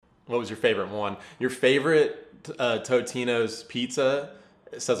What was your favorite one? Your favorite Totino's pizza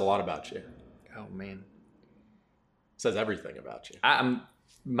says a lot about you. Oh man, Says everything about you.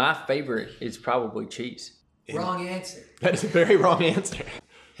 My favorite is probably cheese. Wrong answer. That is a very wrong answer.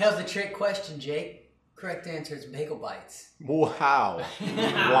 How's the trick question, Jake? Correct answer is bagel bites. Wow.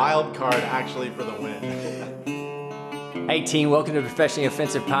 Wild card actually for the win. Hey team, welcome to the Professionally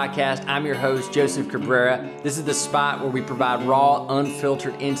Offensive Podcast. I'm your host, Joseph Cabrera. This is the spot where we provide raw,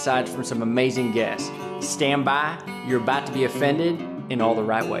 unfiltered insights from some amazing guests. Stand by, you're about to be offended in all the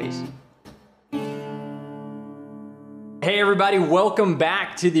right ways. Hey everybody, welcome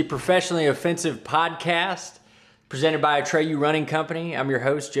back to the Professionally Offensive Podcast, presented by Atreyu Running Company. I'm your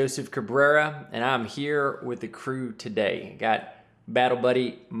host, Joseph Cabrera, and I'm here with the crew today. Got battle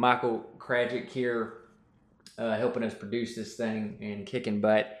buddy Michael Krajic here, helping us produce this thing and kicking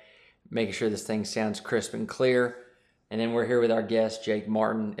butt, making sure this thing sounds crisp and clear. And then we're here with our guest, Jake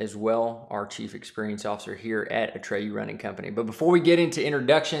Martin, as well, our Chief Experience Officer here at Atreyu Running Company. But before we get into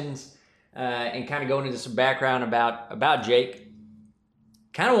introductions and kind of going into some background about Jake,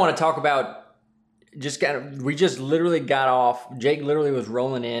 kind of want to talk about we just literally got off. Jake literally was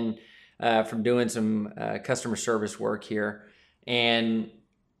rolling in from doing some customer service work here. And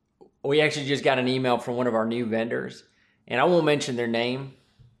we actually just got an email from one of our new vendors. And I won't mention their name,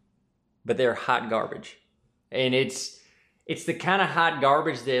 but they're hot garbage. And it's the kind of hot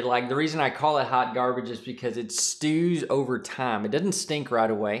garbage that, like, the reason I call it hot garbage is because it stews over time. It doesn't stink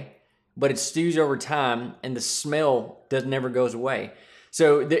right away, but it stews over time, and the smell never goes away.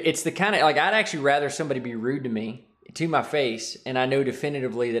 So it's the kind of, like, I'd actually rather somebody be rude to me to my face, and I know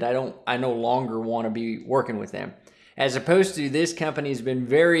definitively that I no longer want to be working with them, as opposed to this company's been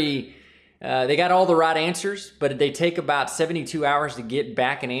very, they got all the right answers, but they take about 72 hours to get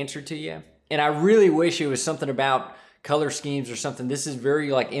back an answer to you. And I really wish it was something about color schemes or something. This is very,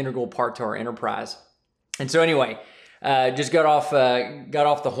 like, integral part to our enterprise. And so anyway, just got off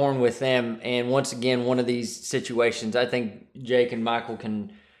the horn with them. And once again, one of these situations, I think Jake and Michael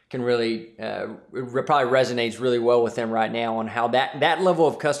can really, probably resonates really well with them right now on how that level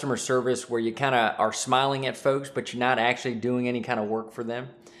of customer service where you kind of are smiling at folks, but you're not actually doing any kind of work for them,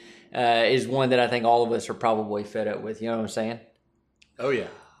 is one that I think all of us are probably fed up with. You know what I'm saying? Oh, yeah.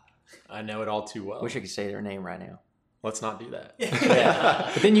 I know it all too well. Wish I could say their name right now. Let's not do that. Yeah.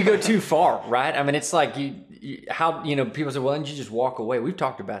 But then you go too far, right? I mean, it's like people say, well, didn't you just walk away? We've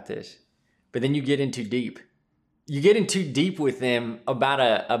talked about this. But then you get in too deep. You get in too deep with them about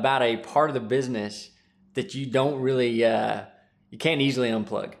a part of the business that you don't really, you can't easily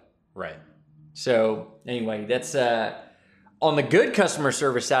unplug. Right. So anyway, that's on the good customer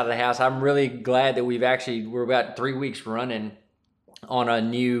service side of the house. I'm really glad that we're about 3 weeks running on a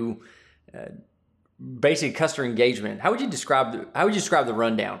new basic customer engagement. How would you describe the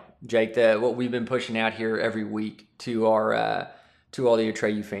rundown, Jake? What we've been pushing out here every week to our to all the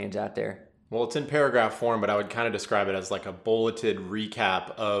Atreyu fans out there. Well, it's in paragraph form, but I would kind of describe it as like a bulleted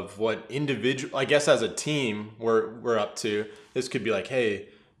recap of what individual, I guess as a team, we're up to. This could be like, hey,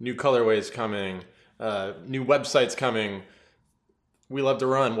 new colorways coming, new websites coming. We love to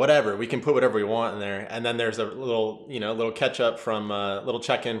run, whatever. We can put whatever we want in there. And then there's a little catch up from little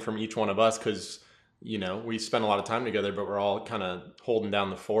check-in from each one of us, because we spend a lot of time together, but we're all kind of holding down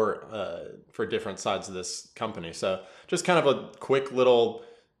the fort for different sides of this company. So just kind of a quick little,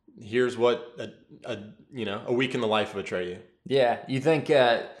 here's what a week in the life of Atreyu. Yeah, you think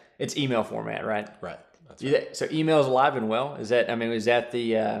it's email format, right? Right. That's right. So email's alive and well. Is that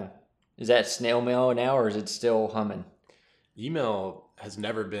snail mail now, or is it still humming? Email has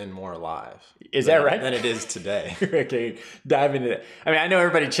never been more alive. Is that right? Than it is today. Okay, dive into that. I mean, I know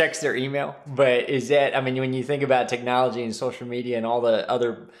everybody checks their email, but when you think about technology and social media and all the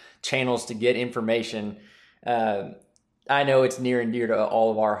other channels to get information, I know it's near and dear to all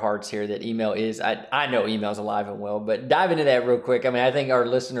of our hearts here that email is, I know email's alive and well, but dive into that real quick. I mean, I think our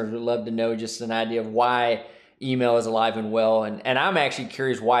listeners would love to know just an idea of why email is alive and well, and I'm actually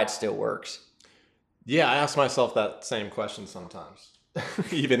curious why it still works. Yeah, I ask myself that same question sometimes,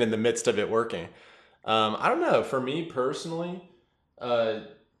 even in the midst of it working. I don't know. For me personally, I'm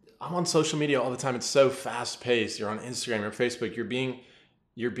on social media all the time. It's so fast paced. You're on Instagram or Facebook.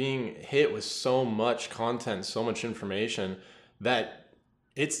 You're being hit with so much content, so much information that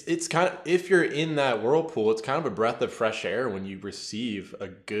it's kind of, if you're in that whirlpool, it's kind of a breath of fresh air when you receive a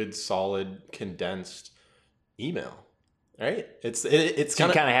good, solid, condensed email. Right? It's kind of, you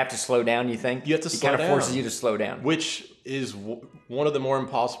kind of have to slow down. You think you have to slow down. It kind of forces you to slow down, which is one of the more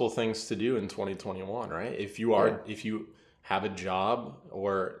impossible things to do in 2021. Right? If you have a job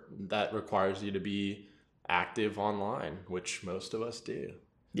or that requires you to be active online, which most of us do.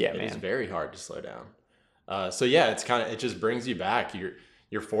 Yeah, It is man. very hard to slow down. So yeah, it just brings you back.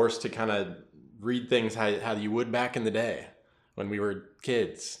 You're forced to kind of read things how you would back in the day when we were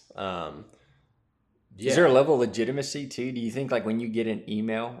kids. Yeah. Is there a level of legitimacy too? Do you think like when you get an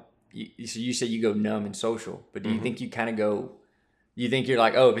email, so you say you go numb in social, but do you think you kind of go, you think you're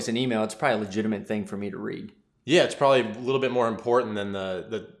like, oh, if it's an email, it's probably a legitimate thing for me to read? Yeah, it's probably a little bit more important than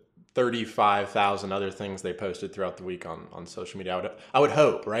the 35,000 other things they posted throughout the week on social media. I would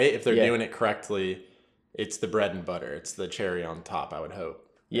hope, right? If they're Yeah. doing it correctly, it's the bread and butter. It's the cherry on top, I would hope.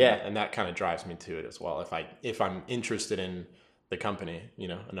 Yeah. And that kind of drives me to it as well. If I'm interested in the company,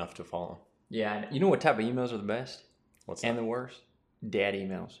 enough to follow. Yeah. You know what type of emails are the best What's and that? the worst? Dad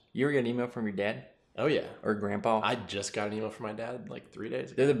emails. You ever get an email from your dad Oh yeah. or grandpa? I just got an email from my dad like 3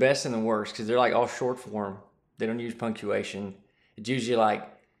 days ago. They're the best and the worst because they're like all short form. They don't use punctuation. It's usually like,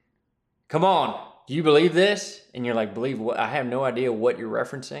 come on, do you believe this? And you're like, believe what? I have no idea what you're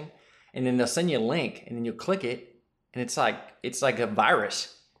referencing. And then they'll send you a link and then you'll click it and it's like a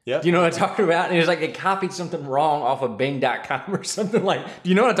virus. Yeah. Do you know what I'm talking about? And it's like they copied something wrong off of Bing.com or something like. Do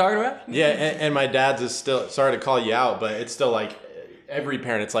you know what I'm talking about? Yeah, and my dad's is still, sorry to call you out, but it's still like every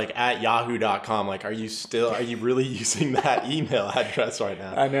parent, it's like at yahoo.com. Like, are you really using that email address right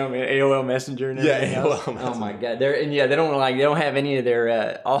now? I know, man. AOL Messenger and Yeah, everything else. AOL Oh my God. They don't have any of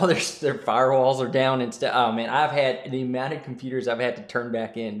their all their firewalls are down and stuff. Oh man, I've had the amount of computers I've had to turn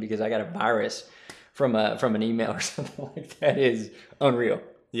back in because I got a virus from an email or something like that is unreal.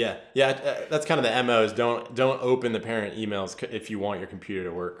 Yeah, that's kind of the MO is don't open the parent emails if you want your computer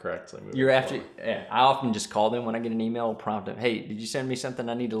to work correctly. I often just call them when I get an email, prompt them, hey, did you send me something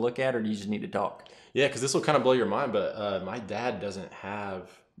I need to look at or do you just need to talk? Yeah, because this will kind of blow your mind, but my dad doesn't have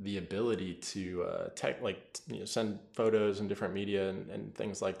the ability to send photos and different media and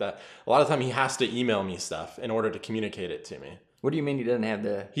things like that. A lot of the time he has to email me stuff in order to communicate it to me. What do you mean he doesn't have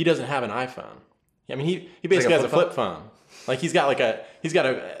the... He doesn't have an iPhone. I mean, he basically has a flip phone. Like he's got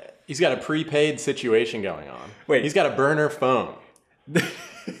a prepaid situation going on. Wait. He's got a burner phone.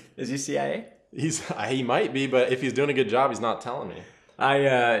 Is he CIA? He might be, but if he's doing a good job, he's not telling me.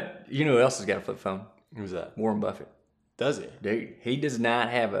 You know who else has got a flip phone? Who's that? Warren Buffett. Does he? Dude, he does not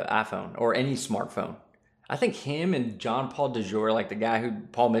have an iPhone or any smartphone. I think him and John Paul DeJour, like the guy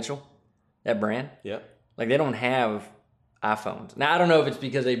Paul Mitchell, that brand, Yeah. like they don't have iPhones. Now, I don't know if it's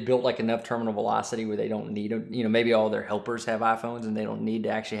because they built like enough terminal velocity where they don't need them. Maybe all their helpers have iPhones and they don't need to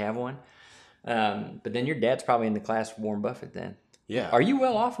actually have one. But then your dad's probably in the class of Warren Buffett then. Yeah. Are you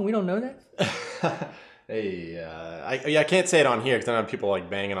well off and we don't know that? Hey, I can't say it on here because I don't have people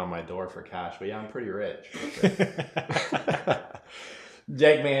like banging on my door for cash. But yeah, I'm pretty rich.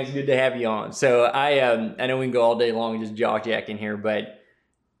 Jake, man, it's good to have you on. So I know we can go all day long and just jaw-jacking here, but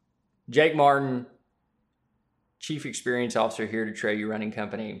Jake Martin, Chief Experience Officer here at Atreyu Running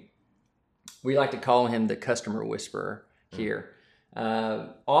Company. We like to call him the customer whisperer here.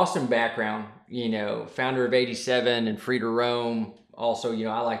 Awesome background, founder of 87 and Free to Roam. Also,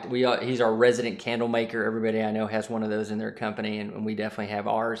 he's our resident candle maker. Everybody I know has one of those in their company, and we definitely have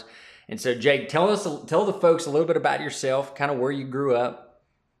ours. And so, Jake, tell the folks a little bit about yourself, kind of where you grew up,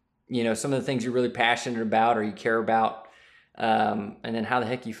 some of the things you're really passionate about or you care about, and then how the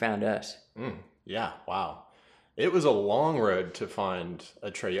heck you found us. Yeah, wow. It was a long road to find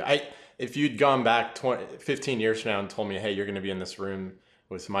Atreyu. If you'd gone back 15 years from now and told me, hey, you're going to be in this room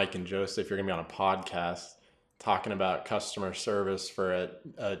with Mike and Joseph, you're going to be on a podcast talking about customer service for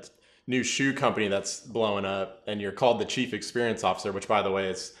a new shoe company that's blowing up, and you're called the Chief Experience Officer, which, by the way,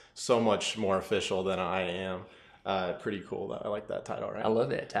 is so much more official than I am. Pretty cool. I like that title, right? I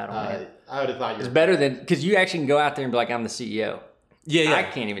love that title, man. I would have thought It's better than, because you actually can go out there and be like, I'm the CEO. Yeah. I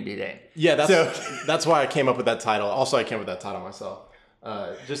can't even do that. Yeah, that's why I came up with that title. Also, I came up with that title myself.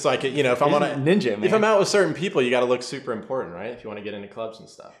 Just like, if I'm on a ninja, man. If I'm out with certain people, you got to look super important, right? If you want to get into clubs and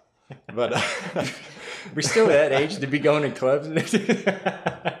stuff. But we're still at that age to be going to clubs.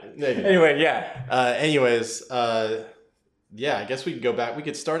 Anyway, yeah. Yeah, I guess we could go back. We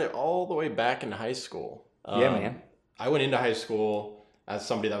could start it all the way back in high school. Yeah, man. I went into high school as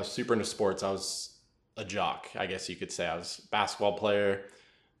somebody that was super into sports. I was a jock, I guess you could say. I was a basketball player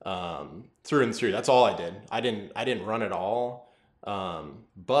through and through. That's all I did. I didn't run at all.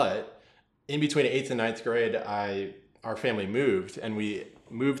 But in between 8th and 9th grade, our family moved, and we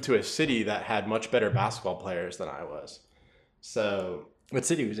moved to a city that had much better basketball players than I was. So what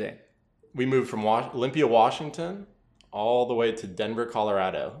city was that? We moved from Olympia, Washington, all the way to Denver,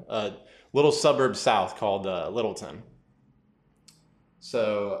 Colorado, a little suburb south called Littleton.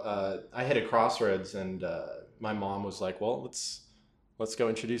 So I hit a crossroads, and my mom was like, well, let's go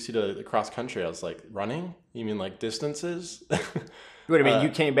introduce you to the cross country. I was like, running? You mean like distances? What I mean, you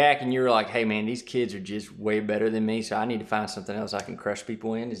came back and you were like, "Hey, man, these kids are just way better than me, so I need to find something else I can crush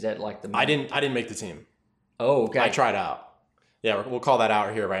people in." Is that like the? I didn't make the team. Oh, okay. I tried out. Yeah, we'll call that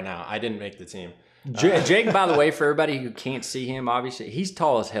out here right now. I didn't make the team. Jake, by the way, for everybody who can't see him, obviously, he's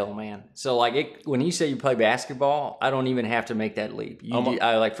tall as hell, man. So, like, when you say you play basketball, I don't even have to make that leap.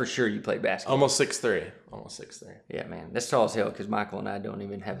 For sure you play basketball. Almost 6'3". Almost 6'3". Yeah, man. That's tall as hell because Michael and I don't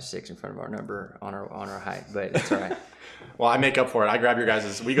even have a 6 in front of our number on our height, but it's all right. Well, I make up for it. I grab your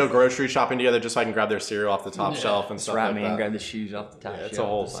guys'. We go grocery shopping together just so I can grab their cereal off the top shelf and stuff right, like man. that. Grab the shoes off the top shelf. It's a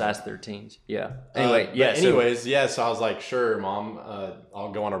whole size 13s. Yeah. Anyway, yeah. So I was like, sure, Mom,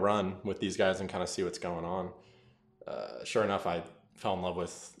 I'll go on a run with these guys and kind of see what's going on. Sure enough, I fell in love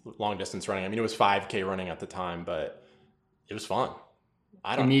with long distance running. I mean, it was 5K running at the time, but it was fun.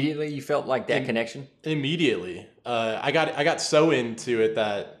 Immediately, you felt like that connection? Immediately. I got so into it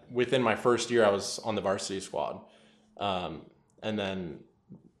that within my first year, I was on the varsity squad. And then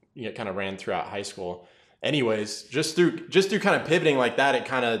kind of ran throughout high school. Anyways, just through kind of pivoting like that, it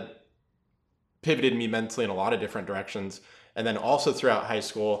kind of pivoted me mentally in a lot of different directions. And then also throughout high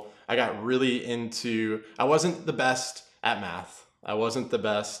school, I got really into, I wasn't the best at math. I wasn't the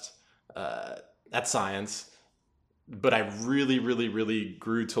best at science, but I really, really, really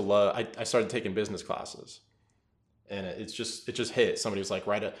grew to love, I started taking business classes. And it just hit. Somebody was like,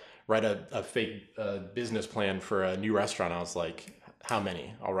 write a fake business plan for a new restaurant. I was like, how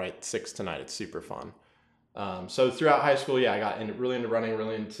many? I'll write 6 tonight. It's super fun. So throughout high school, I got really into running,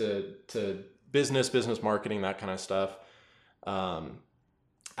 really into business marketing, that kind of stuff.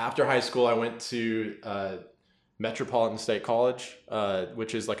 After high school, I went to Metropolitan State College,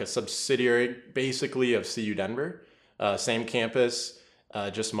 which is like a subsidiary basically of CU Denver. Same campus.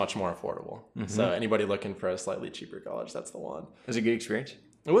 Just much more affordable. Mm-hmm. So anybody looking for a slightly cheaper college, that's the one. It was a good experience.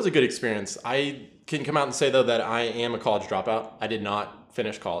 It was a good experience. I can come out and say, though, that I am a college dropout. I did not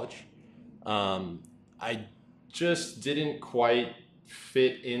finish college. I just didn't quite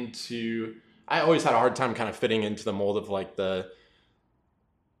fit into... I always had a hard time kind of fitting into the mold of like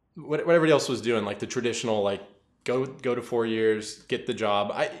what everybody else was doing, like the traditional, like go to 4 years, get the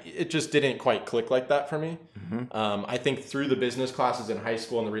job. It just didn't quite click like that for me. Mm-hmm. I think through the business classes in high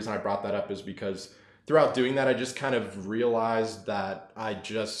school, and the reason I brought that up is because throughout doing that, I just kind of realized that I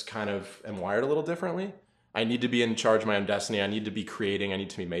just kind of am wired a little differently. I need to be in charge of my own destiny. I need to be creating. I need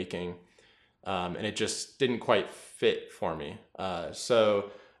to be making. And it just didn't quite fit for me.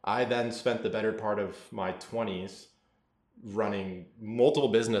 So I then spent the better part of my 20s running multiple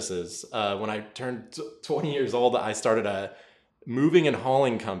businesses. When I turned 20 years old, I started a moving and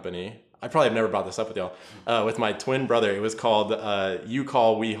hauling company. I probably have never brought this up with y'all. With my twin brother, it was called You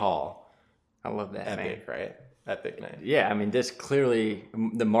Call, We Haul. I love that, Epic, man. Right? Epic name. Yeah, I mean, that's clearly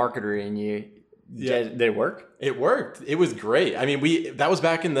the marketer in you. Yeah. Did it work? It worked. It was great. I mean, that was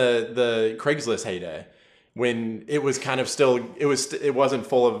back in the Craigslist heyday, when it was kind of still, it wasn't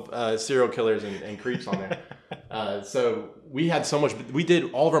full of serial killers and creeps on there. So we had so much,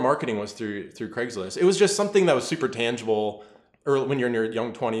 all of our marketing was through Craigslist. It was just something that was super tangible. Early, when you're in your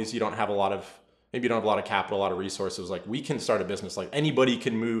young 20s, you don't have a lot of capital, a lot of resources. Like, we can start a business. Like, anybody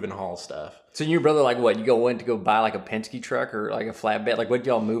can move and haul stuff. So your brother, like, what? You went to go buy like a Penske truck or like a flatbed? Like, what did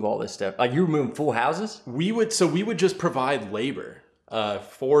y'all move all this stuff? Like, you were moving full houses? We would just provide labor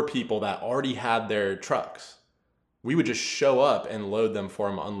for people that already had their trucks. We would just show up and load them for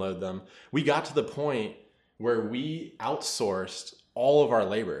them, unload them. We got to the point where we outsourced all of our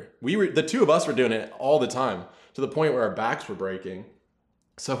labor. The two of us were doing it all the time, to the point where our backs were breaking.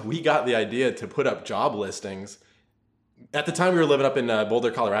 So we got the idea to put up job listings. At the time, we were living up in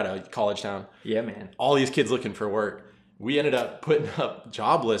Boulder, Colorado, college town. Yeah, man. All these kids looking for work. We ended up putting up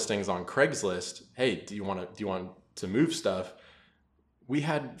job listings on Craigslist. Hey, do you want to move stuff? We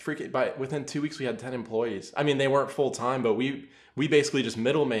had within 2 weeks, we had 10 employees. I mean, they weren't full time, but we basically just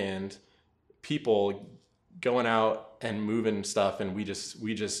middlemanned people going out and moving stuff, and we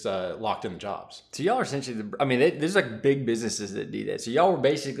just locked in the jobs. So y'all are essentially, there's like big businesses that do that. So y'all were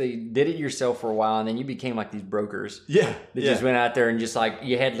basically did it yourself for a while, and then you became like these brokers. Yeah. That just went out there and just like,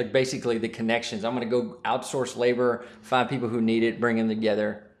 you had like basically the connections. I'm going to go outsource labor, find people who need it, bring them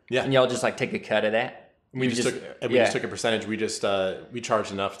together. Yeah. And y'all just like take a cut of that. We just took a percentage. We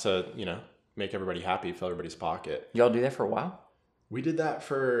charged enough to, make everybody happy, fill everybody's pocket. Y'all do that for a while? We did that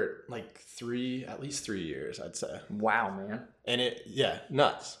for like at least 3 years, I'd say. Wow, man. And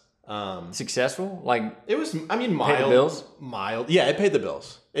nuts. Successful? Like, it was, mild. Paid the bills? Mild. Yeah, it paid the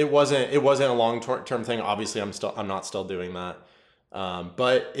bills. It wasn't a long-term thing. Obviously, I'm not still doing that.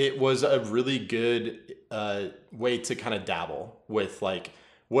 But it was a really good way to kind of dabble with, like,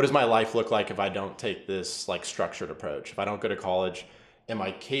 what does my life look like if I don't take this like structured approach? If I don't go to college,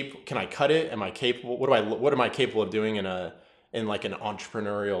 Can I cut it? Am I capable? What am I capable of doing in like an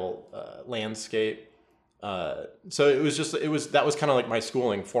entrepreneurial landscape? So that was kind of like my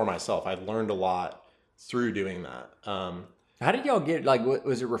schooling for myself. I learned a lot through doing that. How did y'all get, like,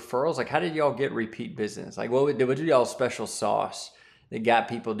 was it referrals? Like, how did y'all get repeat business? Like, what was y'all's special sauce that got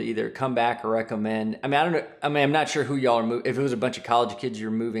people to either come back or recommend? I mean, I don't know. I mean, I'm not sure who y'all are moving. If it was a bunch of college kids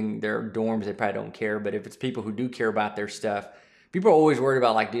you're moving their dorms, they probably don't care. But if it's people who do care about their stuff, people are always worried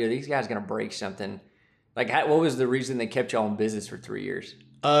about, like, dude, are these guys going to break something? Like, what was the reason they kept y'all in business for 3 years?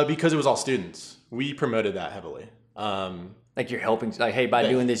 Because it was all students. We promoted that heavily. Like, you're helping, like, hey, by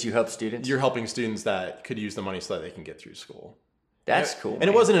doing this, you help students? You're helping students that could use the money so that they can get through school. That's cool. And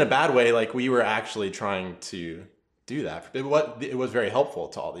it wasn't in a bad way. Like, we were actually trying to do that. It was very helpful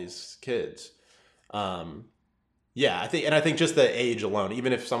to all these kids. I think just the age alone,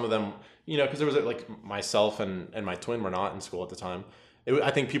 even if some of them, because there was like myself and my twin were not in school at the time.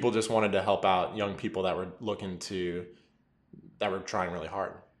 I think people just wanted to help out young people that were that were trying really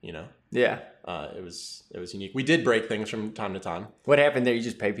hard, Yeah. It was unique. We did break things from time to time. What happened there? You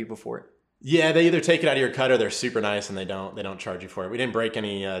just pay people for it? Yeah, they either take it out of your cut or they're super nice and they don't charge you for it. We didn't break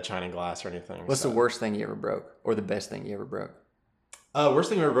any china glass or anything. What's the worst thing you ever broke, or the best thing you ever broke? Worst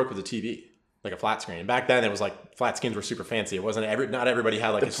thing we ever broke was a TV, like a flat screen. Back then, it was like flat screens were super fancy. It wasn't not everybody had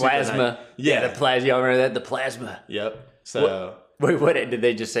like the a plasma. Yeah, the plasma. Y'all remember that? The plasma. Yep. So what did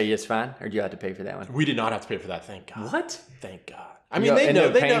they just say it's fine, or do you have to pay for that one? We did not have to pay for that. Thank God. What? Thank God. I mean, they know.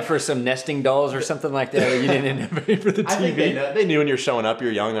 They paying for some nesting dolls or something like that. You didn't end up paying for the TV. I think they knew when you're showing up,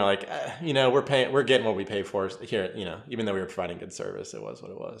 you're young. They're like, we're getting what we pay for here. Even though we were providing good service, it was what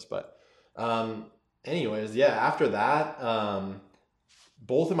it was. But, anyways, yeah. After that,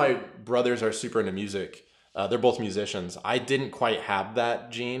 both of my brothers are super into music. They're both musicians. I didn't quite have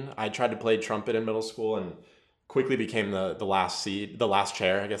that gene. I tried to play trumpet in middle school and quickly became the last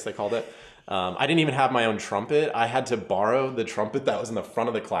chair, I guess they called it. I didn't even have my own trumpet. I had to borrow the trumpet that was in the front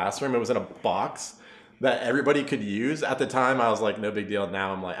of the classroom. It was in a box that everybody could use. At the time, I was like, no big deal.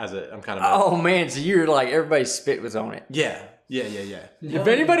 Now I'm like, I'm kind of. Oh man, so you're like, everybody's spit was on it. Yeah. If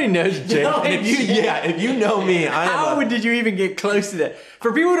anybody knows Jake, if you know me, did you even get close to that?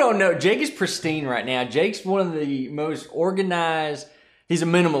 For people who don't know, Jake is pristine right now. Jake's one of the most organized. He's a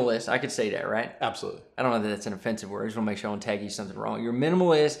minimalist. I could say that, right? Absolutely. I don't know that that's an offensive word. I just want to make sure I don't tag you something wrong. You're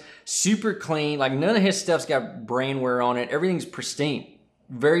minimalist, super clean. Like, none of his stuff's got brain wear on it. Everything's pristine.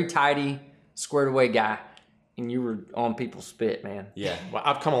 Very tidy, squared away guy. And you were on people's spit, man. Yeah. Well,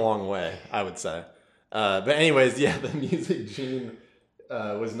 I've come a long way, I would say. But anyways, yeah, the music gene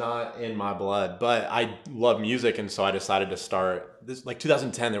was not in my blood. But I love music, and so I decided to start this. Like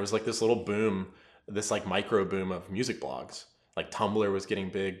 2010, there was like this little boom, this like micro boom of music blogs. Like Tumblr was getting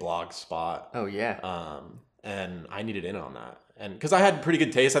big, Blogspot. Oh yeah. And I needed in on that, and because I had pretty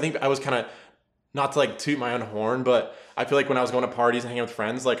good taste, I think I was kind of, not to like toot my own horn, but I feel like when I was going to parties and hanging out with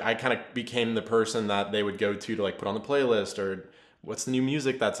friends, like I kind of became the person that they would go to like put on the playlist or what's the new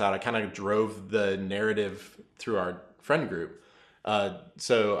music that's out. I kind of drove the narrative through our friend group.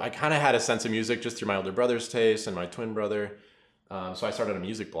 So I kind of had a sense of music just through my older brother's taste and my twin brother. So I started a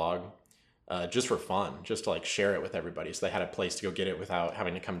music blog. Just for fun, just to like share it with everybody, so they had a place to go get it without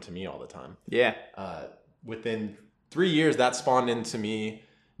having to come to me all the time. Yeah. Within 3 years, that spawned into me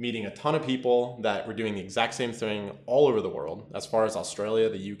meeting a ton of people that were doing the exact same thing all over the world, as far as Australia,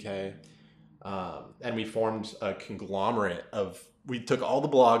 the UK, and we formed a conglomerate of. We took all the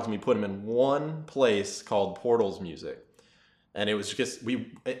blogs and we put them in one place called Portals Music, and it was just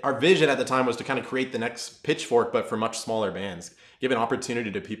our vision at the time was to kind of create the next Pitchfork, but for much smaller bands, give an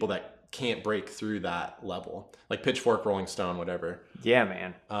opportunity to people that can't break through that level, like Pitchfork, Rolling Stone, whatever. Yeah,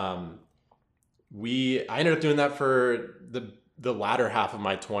 man. I ended up doing that for the latter half of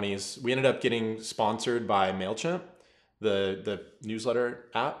my 20s. We ended up getting sponsored by MailChimp, the newsletter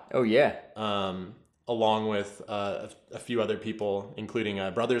app. Oh yeah. Along with a few other people, including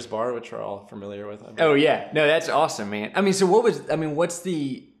Brothers Bar, which we're all familiar with. Oh yeah, no, that's awesome, man. I mean, so what's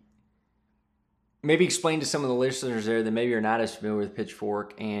the? Maybe explain to some of the listeners there that maybe are not as familiar with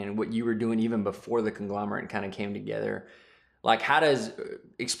Pitchfork and what you were doing even before the conglomerate kind of came together. Like,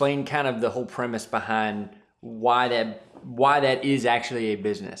 explain kind of the whole premise behind why that is actually a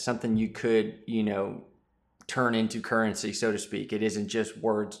business, something you could, turn into currency, so to speak. It isn't just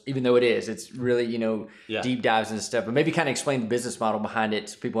words, even though it is. It's really, deep dives into stuff. But maybe kind of explain the business model behind it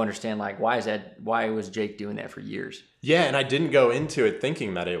so people understand, like, why was Jake doing that for years? Yeah, and I didn't go into it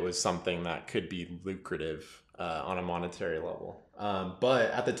thinking that it was something that could be lucrative on a monetary level.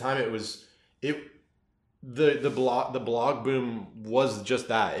 But at the time, the blog boom was just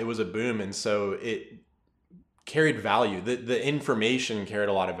that. It was a boom, and so it carried value. The information carried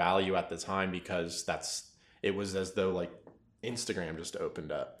a lot of value at the time because it was as though like Instagram just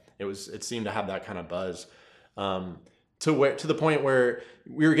opened up. It seemed to have that kind of buzz. To the point where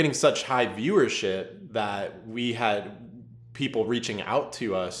we were getting such high viewership that we had people reaching out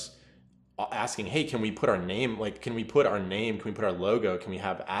to us asking, hey, can we put our name, can we put our logo, can we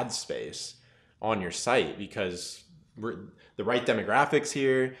have ad space on your site, because we're the right demographics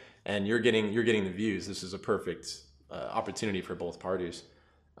here and you're getting the views. This is a perfect opportunity for both parties.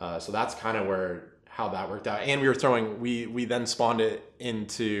 So that's kind of how that worked out. And we then spawned it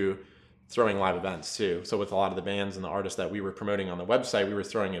into throwing live events too. So with a lot of the bands and the artists that we were promoting on the website, we were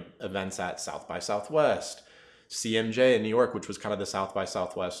throwing events at South by Southwest, CMJ in New York, which was kind of the South by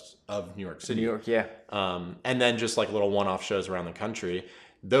Southwest of New York City. New York, yeah. And then just like little one-off shows around the country.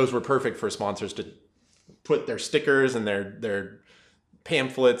 Those were perfect for sponsors to put their stickers and their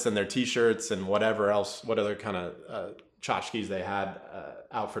pamphlets and their t-shirts and what other kind of tchotchkes they had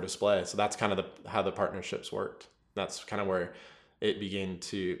out for display. So that's kind of how the partnerships worked. That's kind of where it began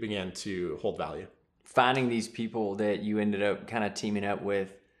to hold value. Finding these people that you ended up kind of teaming up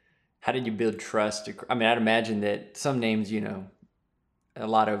with, how did you build trust? I mean, I'd imagine that some names, a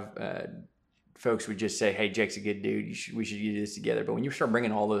lot of folks would just say, hey, Jake's a good dude. We should do this together. But when you start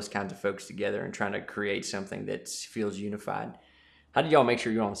bringing all those kinds of folks together and trying to create something that feels unified, how did y'all make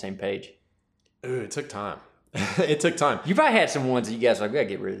sure you're on the same page? Ooh, it took time. It took time. You probably had some ones that you guys were like, we gotta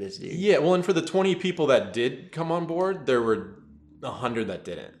get rid of this dude. Yeah, well, and for the 20 people that did come on board, there were 100 that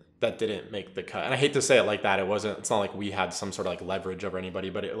didn't make the cut. And I hate to say it like that. It's not like we had some sort of like leverage over anybody,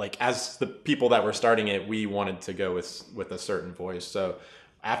 but as the people that were starting it, we wanted to go with a certain voice. So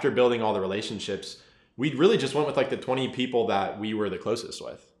after building all the relationships, we really just went with like the 20 people that we were the closest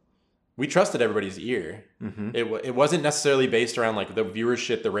with. We trusted everybody's ear. Mm-hmm. It wasn't necessarily based around like the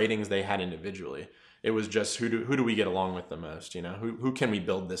viewership, the ratings they had individually. It was just who do we get along with the most? Who can we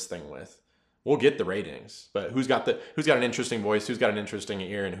build this thing with? We'll get the ratings, but who's got an interesting voice, who's got an interesting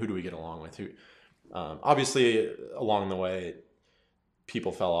ear, and who do we get along with? Obviously along the way,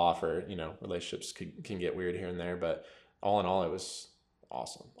 people fell off, or relationships can get weird here and there. But all in all, it was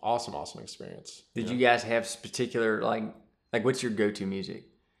awesome experience. Did you guys have particular like what's your go-to music?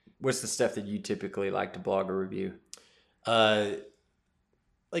 What's the stuff that you typically like to blog or review?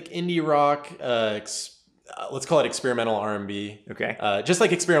 Like indie rock, let's call it experimental R&B. Okay. Just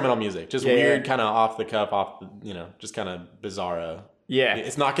like experimental music, just weird, kind of off the cuff, just kind of bizarro. Yeah.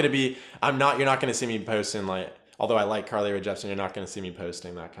 It's not going to be, you're not going to see me posting although I like Carly Rae Jepsen, you're not going to see me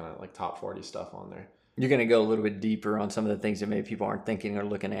posting that kind of like top 40 stuff on there. You're going to go a little bit deeper on some of the things that maybe people aren't thinking or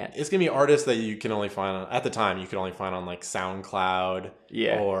looking at. It's going to be artists that you can only find at the time, you could only find on like SoundCloud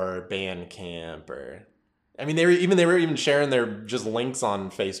or Bandcamp they were even sharing their just links on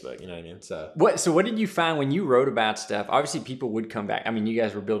Facebook, you know what I mean? So what did you find when you wrote about stuff? Obviously people would come back. I mean, you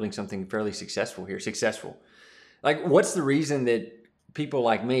guys were building something fairly successful here. Like, what's the reason that people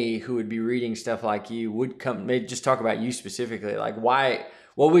like me who would be reading stuff like you would come, maybe just talk about you specifically? Like, why,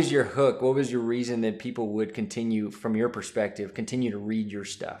 what was your hook? What was your reason that people would continue, from your perspective, continue to read your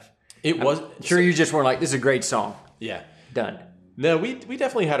stuff? I'm sure you just weren't like, this is a great song. Yeah. Done. No, we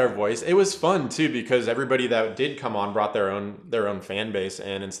definitely had our voice. It was fun too, because everybody that did come on brought their own fan base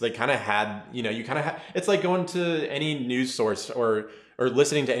in, and so they kind of had, it's like going to any news source or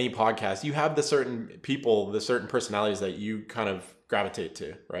listening to any podcast. You have the certain people, the certain personalities that you kind of gravitate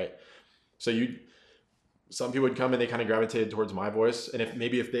to, right? So some people would come and they kind of gravitated towards my voice, and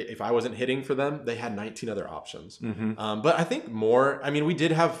if I wasn't hitting for them, they had 19 other options. Mm-hmm. But I think we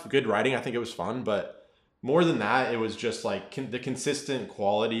did have good writing. I think it was fun, but more than that, it was just like the consistent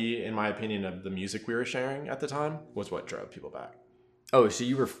quality, in my opinion, of the music we were sharing at the time was what drove people back. Oh, so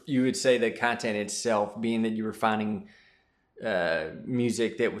you would say the content itself, being that you were finding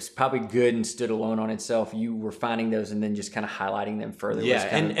music that was probably good and stood alone on itself, you were finding those and then just kind of highlighting them further. Yeah,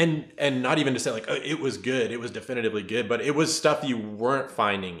 and not even to say like, oh, it was good, it was definitively good, but it was stuff you weren't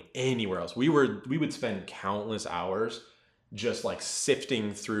finding anywhere else. We would spend countless hours just like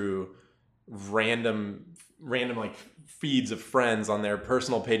sifting through random like feeds of friends on their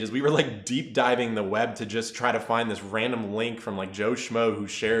personal pages. We were like deep diving the web to just try to find this random link from like Joe Schmo who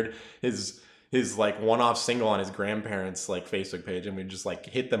shared his like one-off single on his grandparents' like Facebook page, and we just like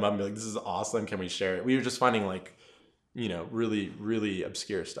hit them up and be like, this is awesome, can we share it? We were just finding like, really, really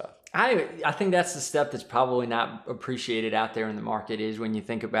obscure stuff. I think that's the stuff that's probably not appreciated out there in the market, is when you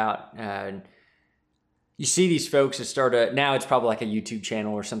think about you see these folks that now it's probably like a YouTube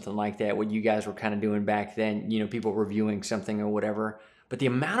channel or something like that, what you guys were kind of doing back then, people reviewing something or whatever. But the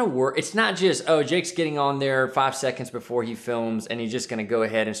amount of work, it's not just, oh, Jake's getting on there 5 seconds before he films and he's just going to go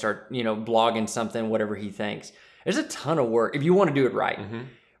ahead and start, blogging something, whatever he thinks. There's a ton of work if you want to do it right.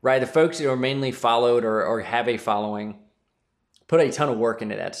 Right? The folks that are mainly followed or have a following put a ton of work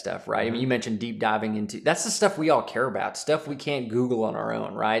into that stuff, right? I mean, you mentioned deep diving into, that's the stuff we all care about, stuff we can't Google on our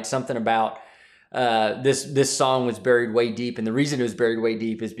own, right? Something about this song was buried way deep, and the reason it was buried way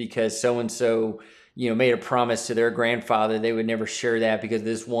deep is because so-and-so, made a promise to their grandfather they would never share that because of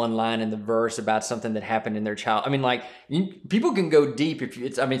this one line in the verse about something that happened in their child. I mean, like, people can go deep if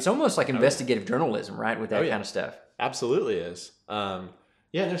it's almost like investigative journalism, right? With that kind of stuff. Absolutely is. Yeah,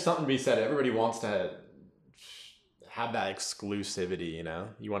 there's something to be said. Everybody wants to have that exclusivity,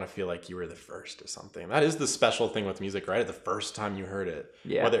 you want to feel like you were the first or something. That is the special thing with music, right? The first time you heard it,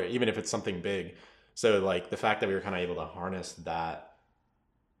 even if it's something big. So like the fact that we were kind of able to harness that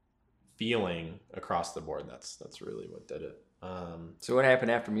feeling across the board, that's really what did it. So what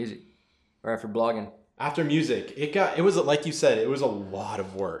happened after music or after blogging? After music, it was like you said, it was a lot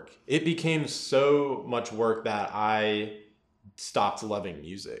of work. It became so much work that I stopped loving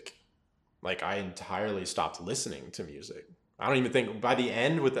music. Like I entirely stopped listening to music. I don't even think by the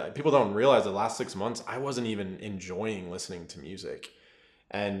end people don't realize the last 6 months, I wasn't even enjoying listening to music.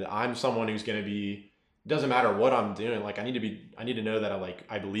 And I'm someone who's going to be, doesn't matter what I'm doing. Like I need to know that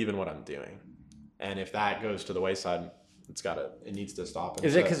I believe in what I'm doing. And if that goes to the wayside, it needs to stop. And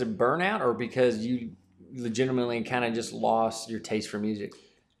is it because of burnout or because you legitimately kind of just lost your taste for music?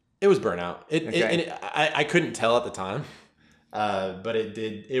 It was burnout. I couldn't tell at the time. But it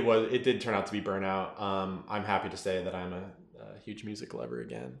did turn out to be burnout. I'm happy to say that I'm a huge music lover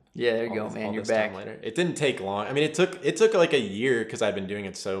again. Yeah, there you go, man. You're back. Later. It didn't take long. I mean, it took like a year because I've been doing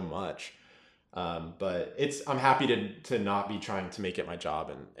it so much. But I'm happy to not be trying to make it my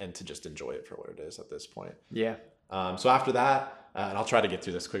job and to just enjoy it for what it is at this point. Yeah. So after that, and I'll try to get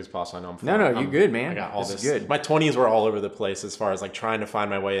through this quick as possible. I know I'm fine. No, you're good, man. I got all this. Good. My 20s were all over the place as far as like trying to find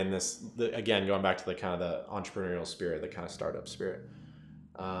my way in this. Again, going back to the kind of the entrepreneurial spirit, the kind of startup spirit.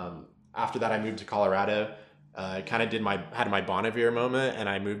 After that, I moved to Colorado. I kind of had my Bonnevere moment, and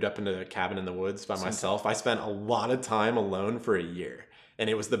I moved up into a cabin in the woods by myself. I spent a lot of time alone for a year, and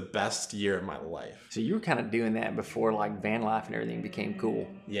it was the best year of my life. So you were kind of doing that before like van life and everything became cool.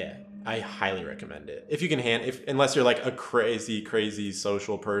 Yeah. I highly recommend it. If you can unless you're like a crazy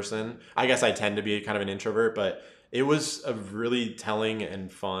social person. I guess I tend to be kind of an introvert, but it was a really telling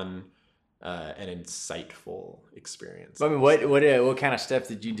and fun and insightful experience. I mean, what kind of stuff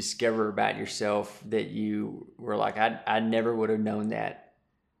did you discover about yourself that you were like, I never would have known that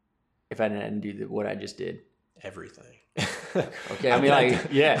if I didn't do what I just did? Everything. Okay, I mean,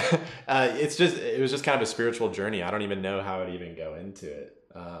 it was just kind of a spiritual journey. I don't even know how I'd even go into it.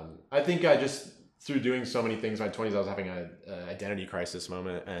 I think I just, through doing so many things in my 20s, I was having an identity crisis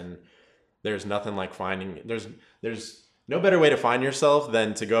moment, and there's nothing like there's no better way to find yourself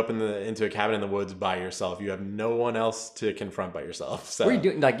than to go up into a cabin in the woods by yourself. You have no one else to confront but yourself. So what are you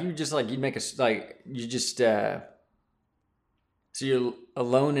doing? Like you'd make so you're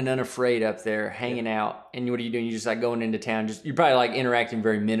alone and unafraid up there hanging out, and what are you doing? You're just like going into town. You're probably like interacting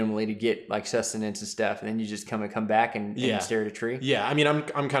very minimally to get like sustenance and stuff, and then you just come back and stare at a tree. Yeah, I mean, I'm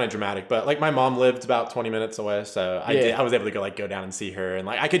kind of dramatic, but like my mom lived about 20 minutes away, so I was able to go down and see her, and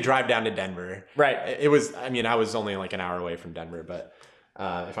like I could drive down to Denver. Right. I was only like an hour away from Denver, but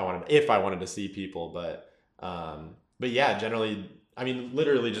if I wanted to see people, but yeah, generally, I mean,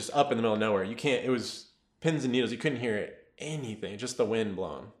 literally just up in the middle of nowhere. It was pins and needles. You couldn't hear anything, just the wind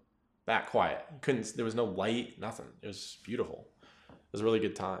blowing. That quiet. There was no light, nothing. It was beautiful. It was a really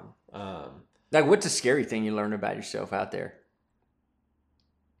good time. Like, what's a scary thing you learned about yourself out there?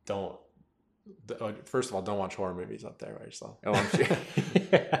 First of all, don't watch horror movies out there by yourself. Oh, I'm sure.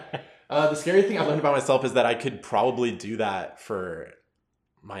 The scary thing I learned about myself is that I could probably do that for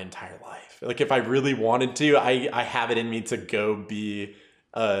my entire life. Like if I really wanted to, I have it in me to go be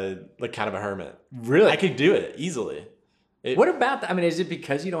like kind of a hermit. Really? I could do it easily. What about that? I mean, is it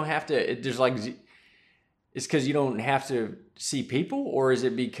because you don't have to, it's because you don't have to see people, or is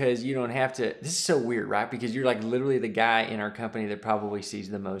it because you don't have to, this is so weird, right? Because you're like literally the guy in our company that probably sees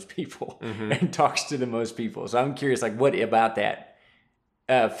the most people and talks to the most people. So I'm curious, like what about that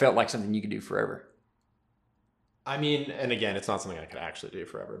felt like something you could do forever? I mean, and again, it's not something I could actually do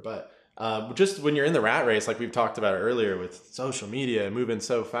forever, but just when you're in the rat race, like we've talked about earlier with social media moving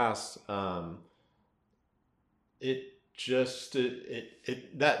so fast,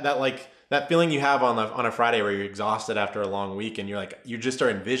 that feeling you have on a Friday where you're exhausted after a long week and you just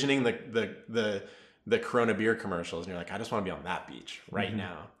start envisioning the Corona beer commercials and you're like, I just want to be on that beach right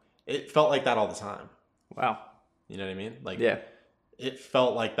now. It felt like that all the time. Wow. You know what I mean? Like, yeah. it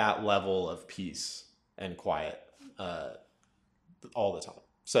felt like that level of peace and quiet all the time.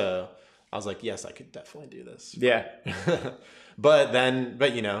 So I was like, yes, I could definitely do this. Yeah. But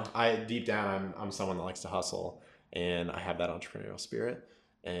I deep down, I'm someone that likes to hustle, and I have that entrepreneurial spirit.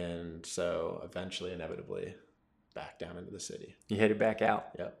 And so eventually, inevitably, back down into the city. You headed back out.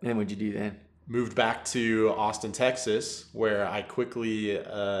 Yep. And then what'd you do then? Moved back to Austin, Texas, where I quickly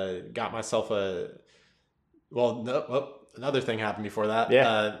got myself another thing happened before that.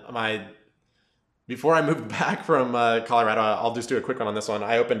 Yeah. Before I moved back from Colorado, I'll just do a quick one on this one.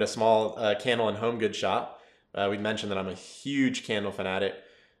 I opened a small candle and home goods shop. We mentioned that I'm a huge candle fanatic.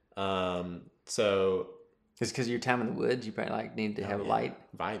 So it's because of your time in the woods. You probably need to have a light.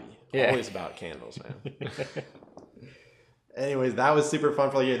 Vibey. Yeah. Always about candles, man. Anyways, that was super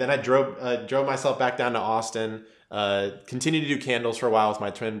fun for a year. Then I drove myself back down to Austin. Continued to do candles for a while with my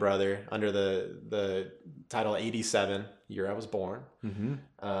twin brother under the title 87, year I was born. Mm-hmm.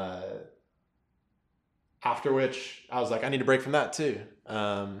 After which I was like, I need to break from that too.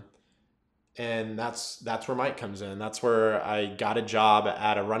 And that's where Mike comes in. That's where I got a job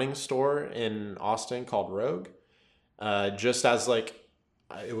at a running store in Austin called Rogue. Just as it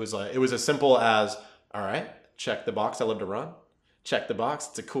was as simple as, all right, check the box, I love to run. Check the box,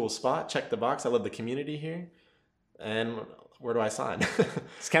 it's a cool spot. Check the box, I love the community here. And where do I sign?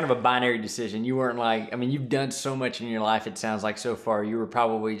 It's kind of a binary decision. You weren't you've done so much in your life, it sounds like so far. You were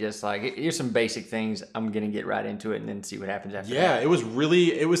probably just like, here's some basic things. I'm going to get right into it and then see what happens after that. Yeah,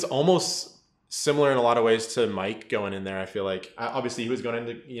 it was almost similar in a lot of ways to Mike going in there. I feel like obviously he was going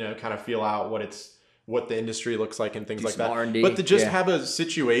into, kind of feel out what the industry looks like and things like that. R&D. But to just have a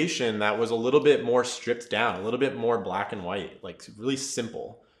situation that was a little bit more stripped down, a little bit more black and white, like really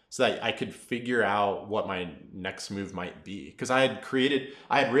simple, so that I could figure out what my next move might be. Because I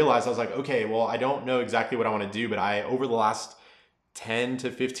had realized, I was like, okay, well, I don't know exactly what I want to do, but over the last 10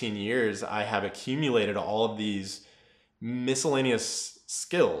 to 15 years, I have accumulated all of these miscellaneous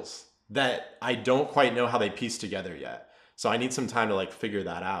skills that I don't quite know how they piece together yet. So I need some time to figure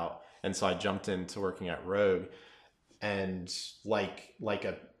that out. And so I jumped into working at Rogue, and like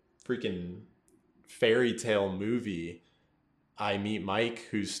a freaking fairy tale movie, I meet Mike,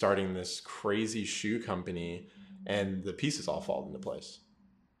 who's starting this crazy shoe company, and the pieces all fall into place.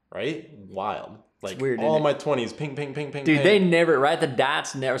 Right? Wild. Weird, all my 20s, ping, ping, ping, ping, dude, ping. they never, right? The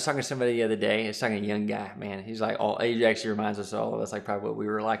dots never. I was talking to somebody the other day. I was talking to a young guy, man. He's like, age actually reminds us all of us, probably what we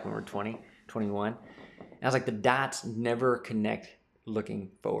were like when we were 20, 21. And I was like, the dots never connect looking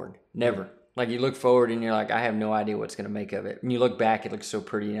forward. Never. You look forward and you're like, I have no idea what's going to make of it. When you look back, it looks so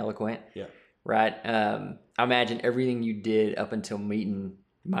pretty and eloquent. Yeah. Right? I imagine everything you did up until meeting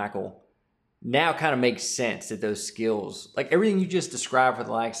Michael now kind of makes sense, that those skills, everything you just described for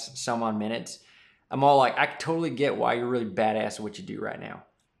the last some odd minutes, I'm all like, I totally get why you're really badass at what you do right now.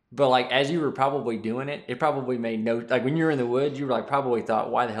 But as you were probably doing it, it probably made no, when you were in the woods, you were probably thought,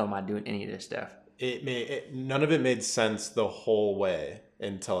 why the hell am I doing any of this stuff? None of it made sense the whole way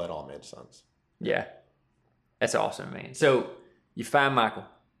until it all made sense. Yeah. That's awesome, man. So you find Michael,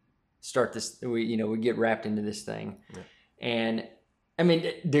 start this, we get wrapped into this thing. Yeah. And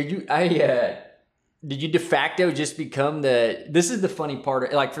did you de facto just become this is the funny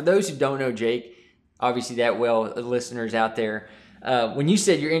part, for those who don't know Jake, obviously that well, listeners out there, when you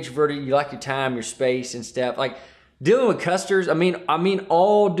said you're introverted, you like your time, your space and stuff, dealing with customers, I mean,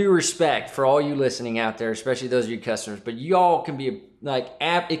 all due respect for all you listening out there, especially those of you customers, but you all can be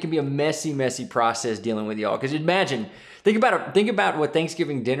it can be a messy, messy process dealing with y'all. Because imagine, think about what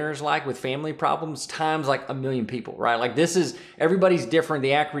Thanksgiving dinner is like with family problems times a million people, right? Everybody's different.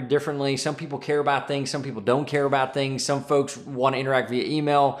 They act differently. Some people care about things. Some people don't care about things. Some folks want to interact via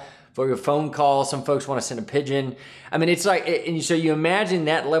email, via phone call. Some folks want to send a pigeon. It's and so you imagine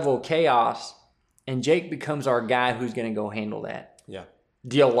that level of chaos, and Jake becomes our guy who's going to go handle that. Yeah.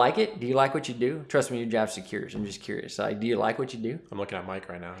 Do you like it? Do you like what you do? Trust me, your job's secure. I'm just curious. Do you like what you do? I'm looking at Mike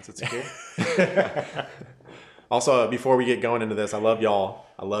right now. Is it secure? Also, before we get going into this, I love y'all.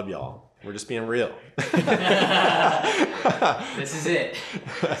 We're just being real. This is it.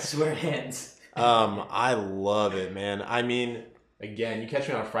 This is where it ends. I love it, man. Again, you catch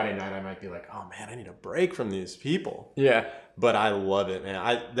me on a Friday night, I might be like, oh man, I need a break from these people. Yeah. But I love it,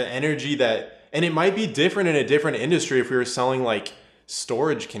 man. The energy and it might be different in a different industry if we were selling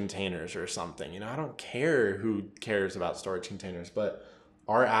storage containers or something. I don't care who cares about storage containers, but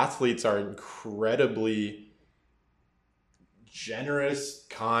our athletes are incredibly generous,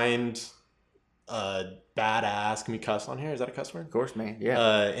 kind, badass. Can we cuss on here? Is that a cuss word? Of course, man.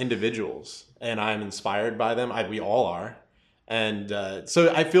 Yeah. Individuals, and I'm inspired by them. We all are, And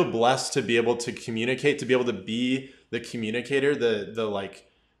so I feel blessed to be able to communicate, to be able to be the communicator,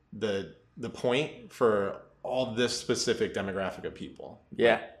 the point for all this specific demographic of people.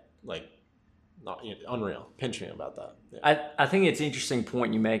 Yeah. Like not unreal. Pinch me about that. Yeah. I think it's an interesting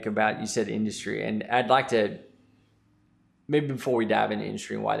point you make about, you said industry, and I'd like to, maybe before we dive into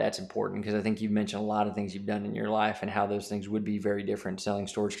industry and why that's important, because I think you've mentioned a lot of things you've done in your life and how those things would be very different, selling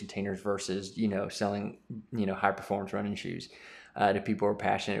storage containers versus, selling, high performance running shoes to people who are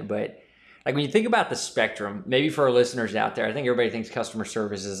passionate. But like when you think about the spectrum, maybe for our listeners out there, I think everybody thinks customer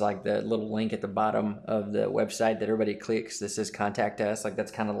service is like the little link at the bottom of the website that everybody clicks that says contact us. Like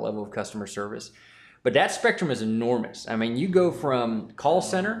that's kind of the level of customer service. But that spectrum is enormous. I mean, you go from call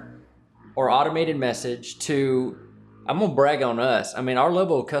center or automated message to, I'm going to brag on us. I mean, our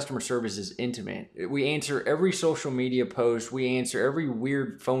level of customer service is intimate. We answer every social media post. We answer every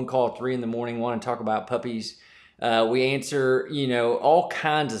weird phone call at 3 a.m, want to talk about puppies. We answer, all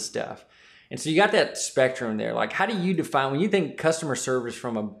kinds of stuff. And so you got that spectrum there. Like, how do you define, when you think customer service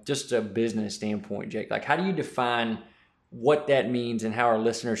from just a business standpoint, Jake, like how do you define what that means and how our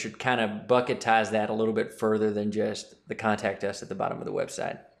listeners should kind of bucketize that a little bit further than just the contact us at the bottom of the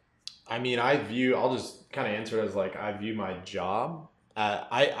website? I mean, I'll just kind of answer it as like, I view my job.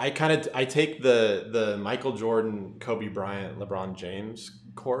 I take the Michael Jordan, Kobe Bryant, LeBron James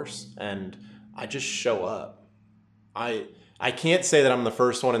course, and I just show up. I can't say that I'm the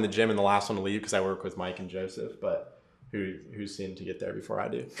first one in the gym and the last one to leave because I work with Mike and Joseph, but who's seen to get there before I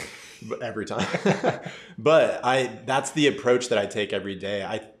do, but every time. But that's the approach that I take every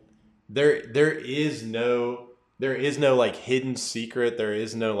day. There is no like hidden secret. There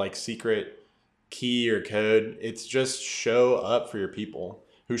is no like secret key or code. It's just show up for your people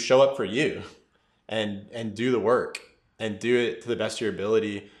who show up for you and do the work and do it to the best of your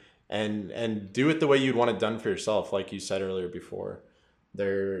ability and do it the way you'd want it done for yourself. Like you said earlier before,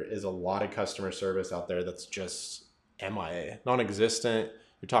 there is a lot of customer service out there that's just MIA, non-existent.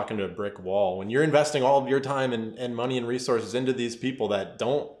 You're talking to a brick wall. When you're investing all of your time and money and resources into these people that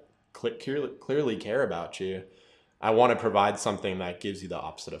don't clearly care about you, I want to provide something that gives you the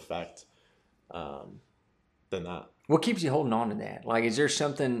opposite effect than that. What keeps you holding on to that? Like, is there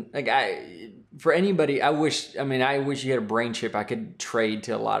something like for anybody, I wish you had a brain chip I could trade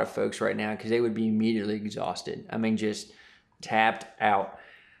to a lot of folks right now because they would be immediately exhausted. I mean, just tapped out.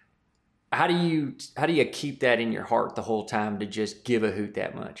 How do you keep that in your heart the whole time to just give a hoot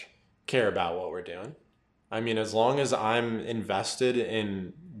that much? Care about what we're doing. I mean, as long as I'm invested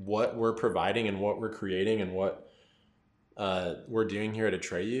in what we're providing and what we're creating and what we're doing here at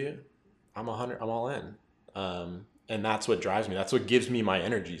Atreyu, I'm all in. And that's what drives me. That's what gives me my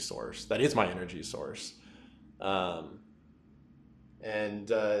energy source. That is my energy source. I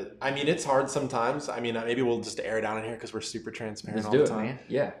mean, it's hard sometimes. I mean, maybe we'll just air it out in here because we're super transparent all the time. Man.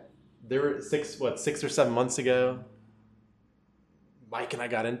 Yeah. There were 6 or 7 months ago, Mike and I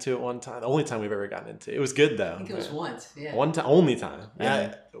got into it one time. The only time we've ever gotten into it. It was good though. I think it was once. Yeah. One time, only time.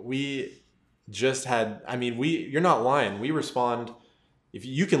 Yeah. We just had, I mean, you're not lying. We respond. If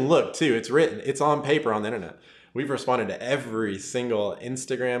you can look too, it's written, it's on paper on the internet. We've responded to every single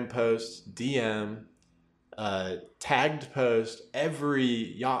Instagram post, DM, tagged post,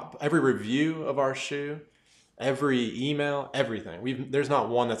 every review of our shoe, every email, everything. There's not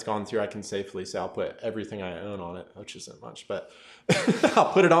one that's gone through. I can safely say I'll put everything I own on it, which isn't much, but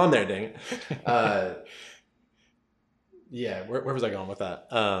I'll put it on there. Dang it. Yeah. Where was I going with that?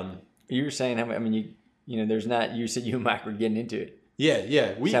 You were saying, I mean, you said you and Mike were getting into it.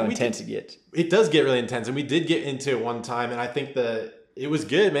 Yeah. How intense it gets. It does get really intense, and we did get into it one time, and I think that it was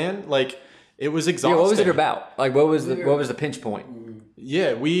good, man. Like, it was exhausting. Yeah, what was it about? Like, what was the pinch point?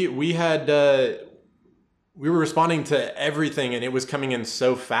 Yeah, we were responding to everything, and it was coming in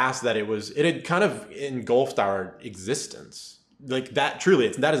so fast that it had kind of engulfed our existence. Like that, truly,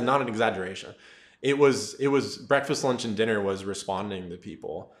 that is not an exaggeration. It was breakfast, lunch, and dinner was responding to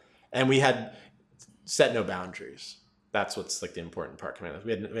people, and we had set no boundaries. That's what's like the important part coming out.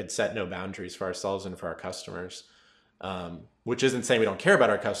 We had set no boundaries for ourselves and for our customers, which isn't saying we don't care about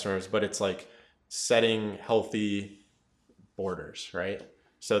our customers, but it's like setting healthy borders, right?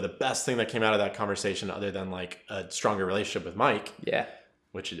 So the best thing that came out of that conversation, other than like a stronger relationship with Mike, yeah,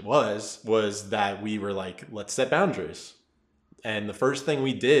 which it was that we were like, let's set boundaries. And the first thing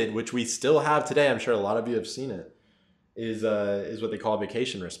we did, which we still have today, I'm sure a lot of you have seen it, is what they call a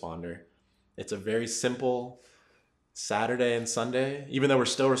vacation responder. It's a very simple Saturday and Sunday, even though we're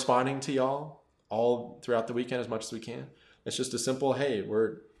still responding to y'all all throughout the weekend as much as we can. It's just a simple, hey,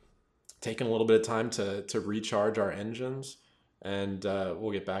 we're taking a little bit of time to recharge our engines, and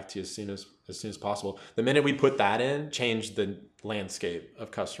we'll get back to you as as soon as possible. The minute we put that in, changed the landscape of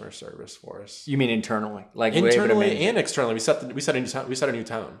customer service for us. You mean internally? Like we're able to Internally manage- and externally, we set a new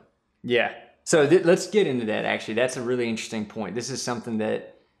tone. Yeah. So let's get into that, actually. That's a really interesting point. This is something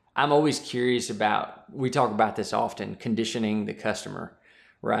that I'm always curious about. We talk about this often, conditioning the customer,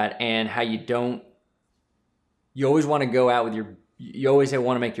 right? And how you always want to go out with you always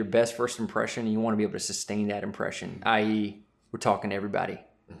want to make your best first impression, and you want to be able to sustain that impression, i.e. we're talking to everybody,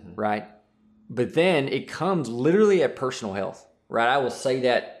 right? But then it comes literally at personal health, right? I will say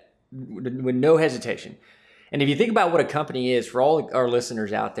that with no hesitation. And if you think about what a company is, for all our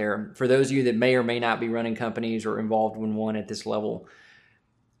listeners out there, for those of you that may or may not be running companies or involved in one at this level,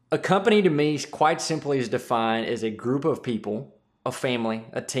 a company to me quite simply is defined as a group of people, a family,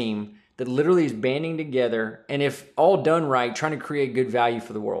 a team that literally is banding together, and if all done right, trying to create good value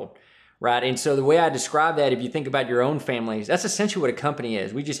for the world, right? And so the way I describe that, if you think about your own families, that's essentially what a company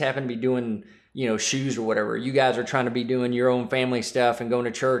is. We just happen to be doing, shoes or whatever. You guys are trying to be doing your own family stuff and going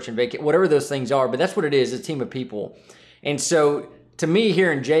to church and whatever those things are, but that's what it is, a team of people. And so to me,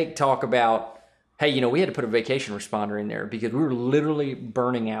 hearing Jake talk about, hey, we had to put a vacation responder in there because we were literally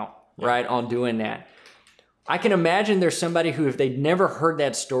burning out, right, on doing that. I can imagine there's somebody who, if they'd never heard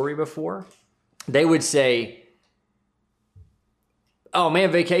that story before, they would say, oh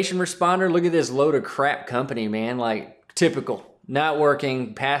man, vacation responder, look at this load of crap company, man. Like typical, not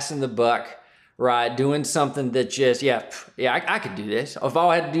working, passing the buck, right? Doing something that just, I could do this. If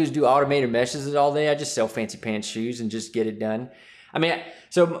all I had to do is do automated messages all day, I just sell fancy pants shoes and just get it done. I mean,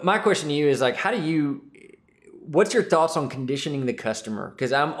 so my question to you is like, what's your thoughts on conditioning the customer?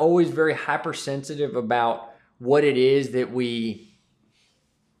 Because I'm always very hypersensitive about what it is that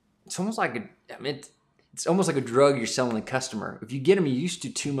it's almost like a drug you're selling the customer. If you get them used to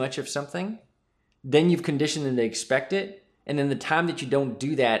too much of something, then you've conditioned them to expect it. And then the time that you don't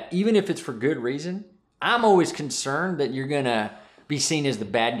do that, even if it's for good reason, I'm always concerned that you're going to be seen as the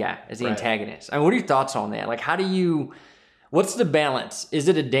bad guy, as the antagonist. I mean, what are your thoughts on that? Like, what's the balance? Is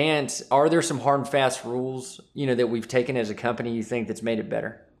it a dance? Are there some hard and fast rules, that we've taken as a company you think that's made it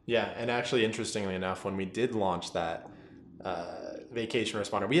better? Yeah, and actually, interestingly enough, when we did launch that vacation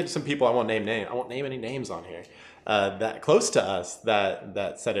responder, we had some people, I won't name any names on here, that close to us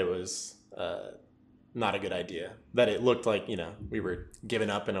that said it was not a good idea. That it looked like we were giving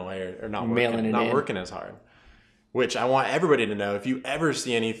up in a way or not working as hard. Which I want everybody to know. If you ever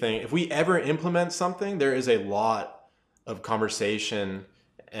see anything, if we ever implement something, there is a lot of conversation.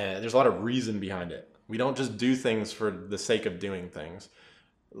 There's a lot of reason behind it. We don't just do things for the sake of doing things.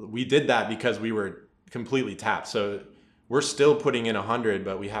 We did that because we were completely tapped. So we're still putting in 100,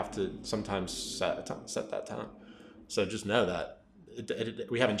 but we have to sometimes set that tone. So just know that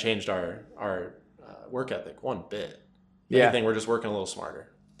we haven't changed our work ethic one bit. Yeah. Anything, we're just working a little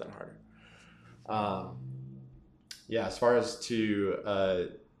smarter than harder. As far as to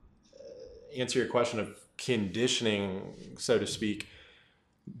answer your question of conditioning, so to speak,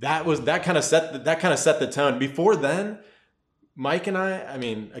 that kind of set the tone. Before then, Mike and I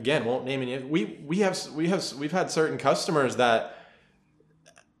mean, again, won't name any. We've had certain customers that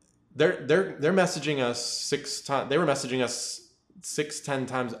they're messaging us 6 times. They were messaging us 6-10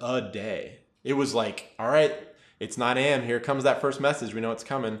 times a day. It was like, all right, it's 9 a.m. Here comes that first message. We know it's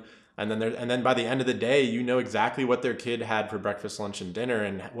coming. And then by the end of the day, exactly what their kid had for breakfast, lunch, and dinner,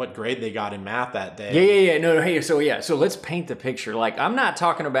 and what grade they got in math that day. Yeah. No. Hey, so let's paint the picture. Like, I'm not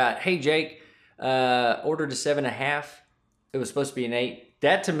talking about, hey, Jake, ordered a 7.5. It was supposed to be an 8.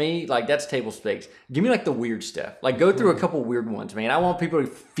 That to me, like, that's table stakes. Give me like the weird stuff. Like, go through a couple weird ones, man. I want people to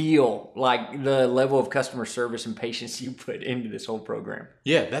feel like the level of customer service and patience you put into this whole program.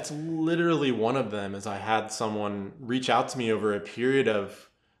 Yeah, that's literally one of them. Is I had someone reach out to me over a period of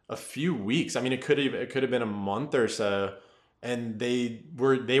a few weeks. I mean, it could have been a month or so, and they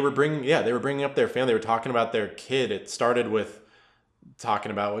were bringing up their family. They were talking about their kid. It started with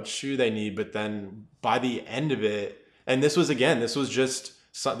talking about what shoe they need, but then by the end of it, and this was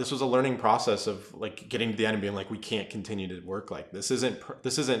a learning process of like getting to the end and being like, we can't continue to work like this. This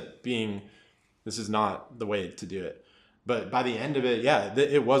is not the way to do it. But by the end of it,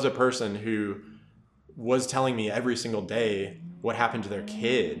 it was a person who was telling me every single day what happened to their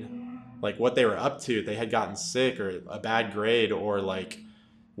kid, like what they were up to, if they had gotten sick or a bad grade or like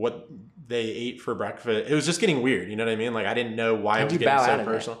what they ate for breakfast. It was just getting weird. You know what I mean? Like, I didn't know why it was getting so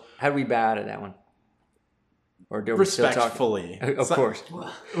personal. How did we bow out of that one? Or do we respectfully? Still talk? Of course.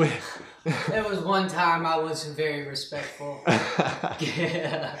 There was one time I wasn't very respectful. No,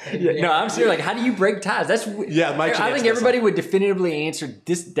 I'm serious. Like, how do you break ties? That's Mike. I think everybody would definitively answer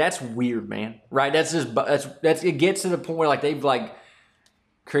this. That's weird, man. Right? That's it gets to the point where like they've like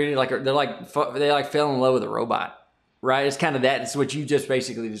created like they like fell in love with a robot, right? It's kind of that. It's what you just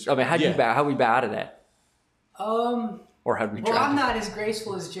basically just. I mean, how we bow out of that, or how do we? Well, try I'm not as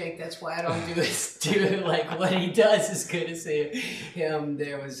graceful as Jake. That's why I don't do it like what he does as good as him.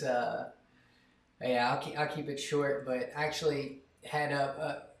 There was I'll keep it short, but actually had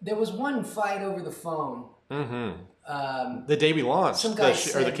there was one fight over the phone. Mm-hmm. The day we launched, some guy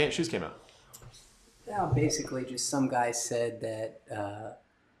the shoes came out. Basically, just some guy said that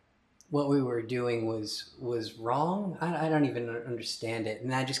what we were doing was wrong. I don't even understand it,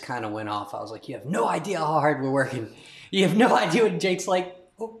 and I just kind of went off. I was like, "You have no idea how hard we're working. You have no idea what." Jake's like,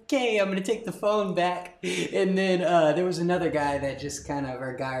 "Okay, I'm gonna take the phone back." And then there was another guy that just kind of,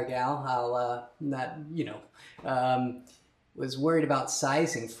 or guy or gal, was worried about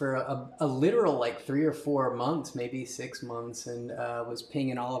sizing for a literal like 3 or 4 months, maybe 6 months, and was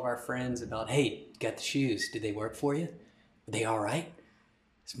pinging all of our friends about, "Hey, got the shoes? Did they work for you? Are they all right?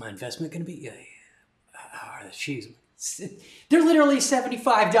 Is my investment going to be? Yeah. How are the shoes? They're literally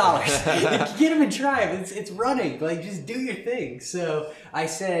 $75. Get them and try them. It's running. Like, just do your thing." So I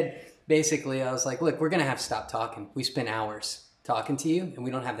said, basically, I was like, "Look, we're going to have to stop talking. We spend hours talking to you, and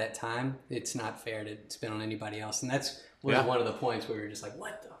we don't have that time. It's not fair to spend on anybody else." And that's was one of the points where we were just like,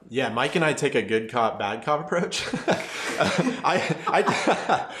 "What the?" Yeah, Mike and I take a good cop, bad cop approach.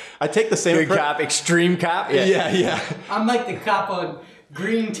 I take the same good approach. cop, extreme cop. Yeah. I'm like the cop on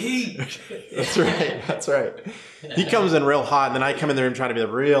green tea. That's right. He comes in real hot, and then I come in the room trying to be the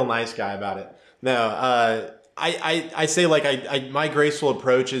real nice guy about it. No, I say like my graceful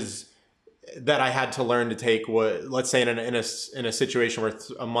approach is that I had to learn to take what, let's say in a situation where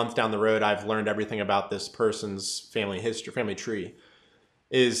a month down the road I've learned everything about this person's family history, family tree,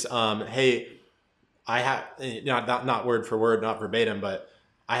 is hey, I have not word for word, not verbatim, but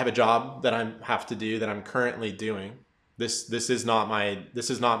I have a job that I have to do that I'm currently doing. This is not my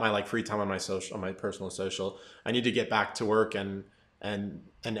like free time on my personal social. I need to get back to work and end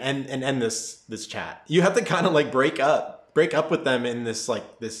this chat. You have to kind of like break up with them in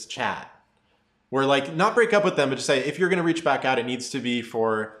this chat. Where like not break up with them, but just say if you're going to reach back out, it needs to be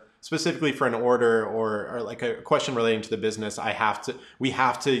specifically for an order or like a question relating to the business. We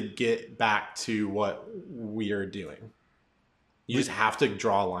have to get back to what we are doing. You just have to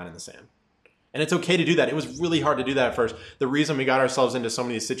draw a line in the sand. And it's okay to do that. It was really hard to do that at first. The reason we got ourselves into so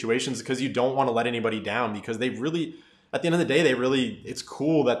many of these situations is because you don't want to let anybody down, because they really, at the end of the day, it's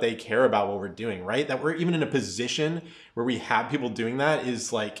cool that they care about what we're doing, right? That we're even in a position where we have people doing that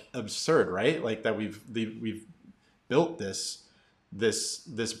is like absurd, right? Like that we've built this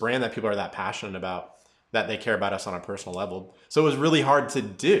brand that people are that passionate about, that they care about us on a personal level. So it was really hard to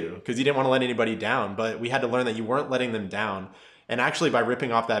do because you didn't want to let anybody down, but we had to learn that you weren't letting them down. And actually by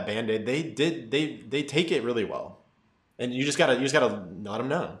ripping off that Band-Aid, they take it really well. And you just gotta let them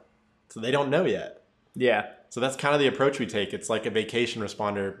know. So they don't know yet. Yeah. So that's kind of the approach we take. It's like a vacation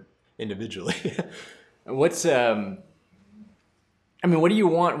responder individually. What's I mean, what do you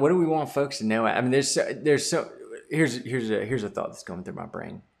want? What do we want folks to know? I mean, here's a thought that's going through my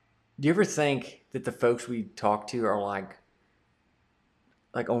brain. Do you ever think that the folks we talk to are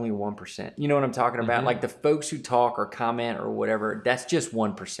like only 1%? You know what I'm talking about? Mm-hmm. Like the folks who talk or comment or whatever, that's just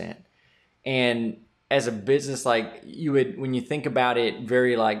 1%. And as a business, like when you think about it,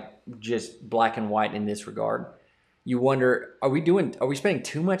 very like just black and white in this regard, you wonder, are we spending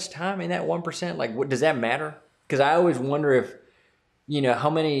too much time in that 1%? Like, what does that matter? Because I always wonder if, how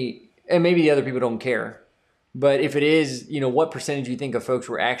many, and maybe the other people don't care, but if it is, what percentage you think of folks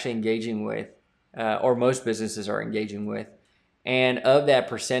we're actually engaging with, or most businesses are engaging with, and of that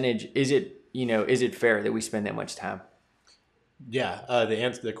percentage, is it fair that we spend that much time? Yeah,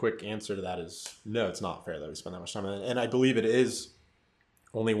 the quick answer to that is no, it's not fair that we spend that much time, and I believe it is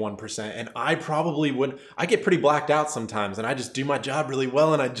only 1%. And I probably I get pretty blacked out sometimes, and I just do my job really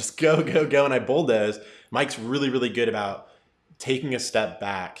well, and I just go, and I bulldoze. Mike's really, really good about taking a step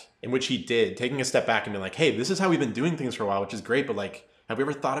back, in which he did, taking a step back and being like, hey, this is how we've been doing things for a while, which is great, but like, have we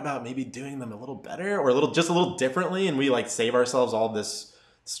ever thought about maybe doing them a little better or just a little differently? And we like save ourselves all this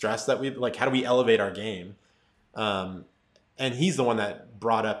stress that we like, how do we elevate our game? And he's the one that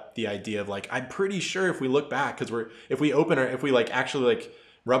brought up the idea of like, I'm pretty sure if we look back, because if we like actually like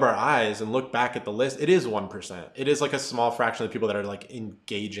rub our eyes and look back at the list, it is 1%. It is like a small fraction of the people that are like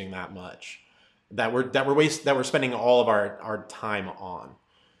engaging that much, that we're spending all of our time on.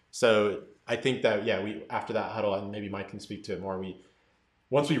 So I think that, yeah, we, after that huddle, and maybe Mike can speak to it more,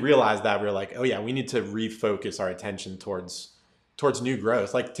 once we realized that, we were like, oh yeah, we need to refocus our attention towards new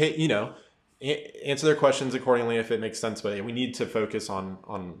growth. Like, answer their questions accordingly if it makes sense, but we need to focus on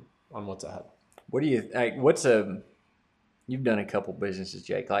what's ahead. What do you like? you've done a couple businesses,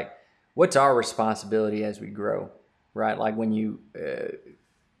 Jake. Like, what's our responsibility as we grow, right? Like when you,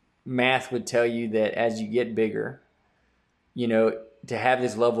 math would tell you that as you get bigger, you know, to have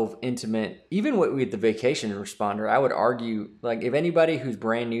this level of intimate, even with the vacation responder, I would argue, like if anybody who's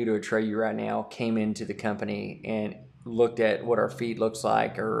brand new to Atreyu right now came into the company and looked at what our feed looks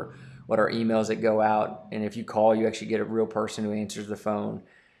like or what our emails that go out, and if you call, you actually get a real person who answers the phone.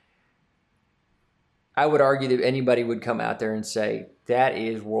 I would argue that anybody would come out there and say, that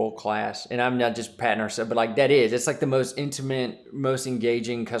is world-class. And I'm not just patting ourselves, but like that is. It's like the most intimate, most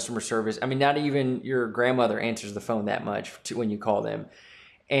engaging customer service. I mean, not even your grandmother answers the phone that much when you call them.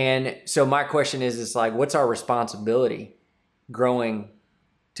 And so my question is, it's like, what's our responsibility growing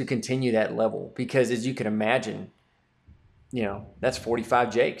to continue that level? Because as you can imagine, you know, that's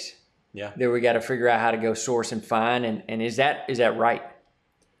 45 Jakes. Yeah. That we got to figure out how to go source and find. And is that right?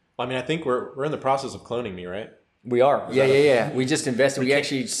 Well, I mean, I think we're in the process of cloning me, right? We are. Yeah. We just invested. We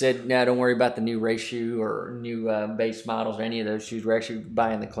actually said, no, don't worry about the new race shoe or new base models or any of those shoes. We're actually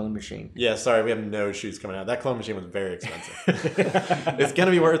buying the clone machine. Yeah, sorry, we have no shoes coming out. That clone machine was very expensive. It's going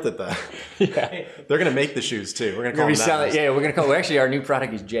to be worth it, though. Yeah. They're going to make the shoes, too. We're going to call them that. Yeah, we're going to call actually, our new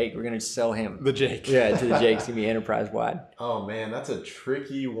product is Jake. We're going to sell him. The Jake. Yeah, to the Jake. It's going to be enterprise-wide. Oh, man, that's a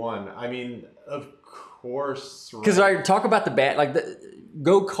tricky one. I mean, of course. Because talk about the bad, like,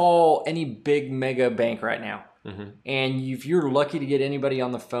 go call any big mega bank right now. Mm-hmm. And if you're lucky to get anybody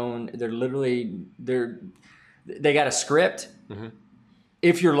on the phone, they got a script. Mm-hmm.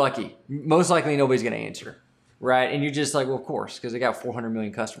 If you're lucky, most likely nobody's going to answer, right? And you're just like, well, of course, because they got 400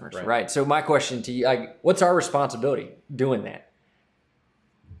 million customers, right? So my question to you, like, what's our responsibility doing that?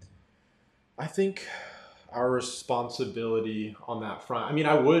 I think our responsibility on that front, I mean,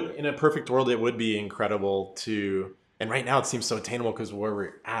 I would, in a perfect world, it would be incredible to. And right now it seems so attainable because of where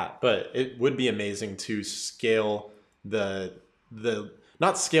we're at, but it would be amazing to scale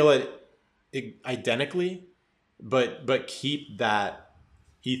not scale it identically, but keep that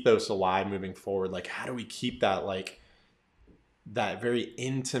ethos alive moving forward. Like, how do we keep that, like, that very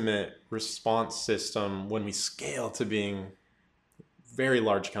intimate response system when we scale to being a very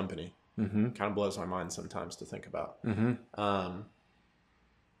large company? Mm-hmm. Kind of blows my mind sometimes to think about. Mm-hmm.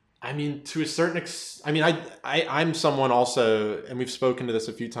 I mean, to a certain extent, I mean, I'm someone also, and we've spoken to this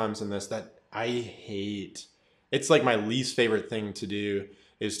a few times in this, that I hate. It's like my least favorite thing to do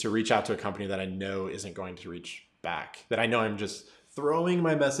is to reach out to a company that I know isn't going to reach back. That I know I'm just throwing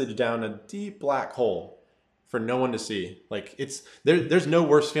my message down a deep black hole for no one to see. Like, it's there's no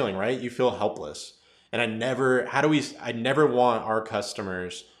worse feeling, right? You feel helpless. And I never want our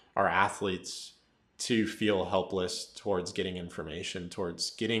customers, our athletes, to feel helpless towards getting information,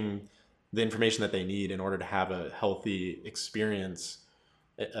 towards getting the information that they need in order to have a healthy experience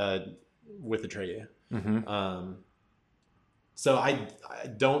with Atreyu. Mm-hmm. So I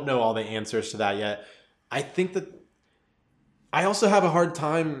don't know all the answers to that yet. I think that I also have a hard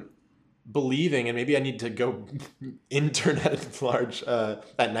time believing, and maybe I need to go intern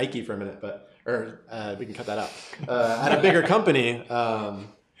at Nike for a minute, or we can cut that out, at a bigger company.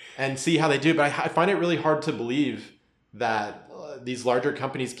 And see how they do. But I find it really hard to believe that these larger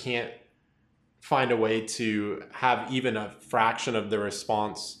companies can't find a way to have even a fraction of the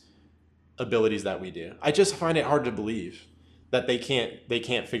response abilities that we do. I just find it hard to believe that they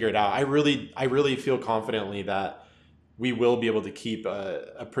can't figure it out. I really feel confidently that we will be able to keep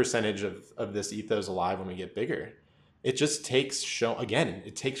a percentage of this ethos alive when we get bigger. It just takes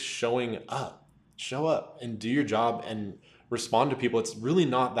showing up. Show up and do your job and respond to people. It's really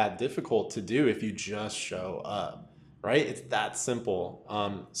not that difficult to do if you just show up, right? It's that simple.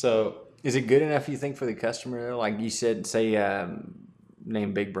 So is it good enough, you think, for the customer though? Like you said, say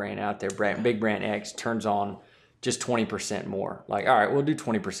name big brand out there, big brand X turns on just 20% more. Like, all right, we'll do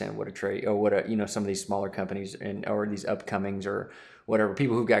 20% what a trade or what some of these smaller companies or these upcomings or whatever,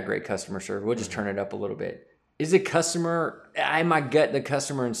 people who've got great customer service, we'll just turn it up a little bit. Is the customer, my gut, the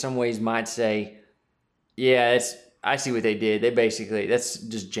customer in some ways might say, yeah, I see what they did. That's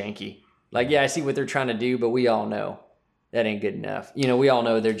just janky. Like, yeah, I see what they're trying to do, but we all know that ain't good enough. We all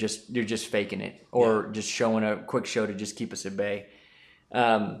know they're just faking it or just showing a quick show to just keep us at bay.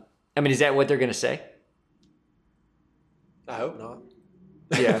 I mean, is that what they're going to say? I hope not.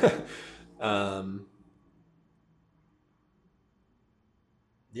 Yeah.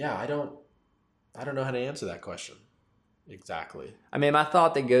 Yeah, I don't know how to answer that question exactly. I mean, my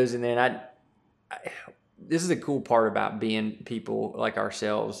thought that goes in there, and this is the cool part about being people like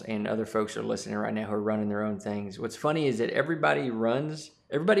ourselves and other folks are listening right now who are running their own things. What's funny is that everybody who runs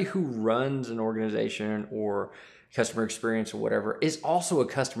an organization or customer experience or whatever, is also a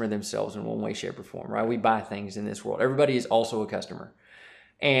customer themselves in one way, shape, or form, right? We buy things in this world. Everybody is also a customer.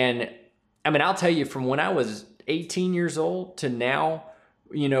 And I mean, I'll tell you, from when I was 18 years old to now,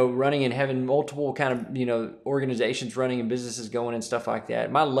 running and having multiple kind of, organizations running and businesses going and stuff like that,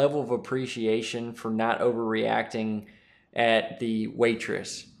 my level of appreciation for not overreacting at the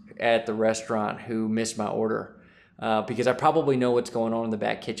waitress at the restaurant who missed my order, because I probably know what's going on in the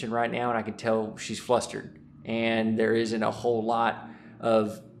back kitchen right now, and I can tell she's flustered. And there isn't a whole lot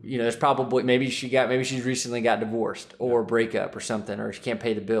of, there's probably, maybe she's recently got divorced or breakup or something, or she can't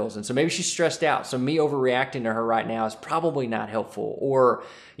pay the bills. And so maybe she's stressed out. So me overreacting to her right now is probably not helpful. Or,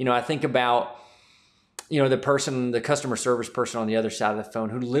 I think about, the customer service person on the other side of the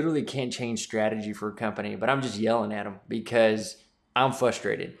phone who literally can't change strategy for a company, but I'm just yelling at them because I'm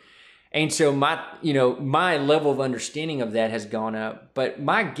frustrated. And so my level of understanding of that has gone up. But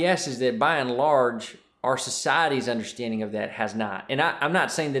my guess is that by and large, our society's understanding of that has not. And I'm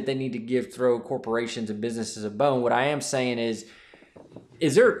not saying that they need to throw corporations and businesses a bone. What I am saying is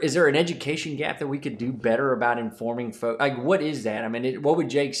there an education gap that we could do better about informing folks? Like, what is that? I mean, what would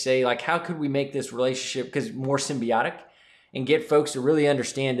Jake say? Like, how could we make this relationship more symbiotic and get folks to really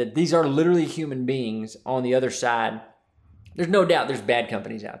understand that these are literally human beings on the other side? There's no doubt there's bad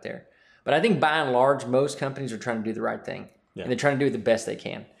companies out there. But I think by and large, most companies are trying to do the right thing. Yeah. And they're trying to do it the best they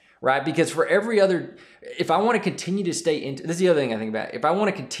can. Right? Because for every other, if I want to continue to stay this is the other thing I think about. If I want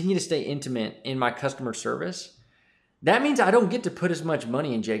to continue to stay intimate in my customer service, that means I don't get to put as much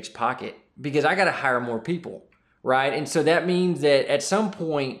money in Jake's pocket because I got to hire more people. Right? And so that means that at some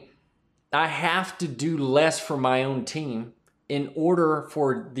point I have to do less for my own team in order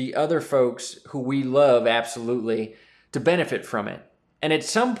for the other folks who we love absolutely to benefit from it. And at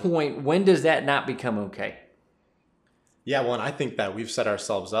some point, when does that not become okay? Yeah, well, and I think that we've set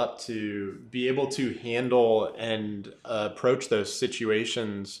ourselves up to be able to handle and approach those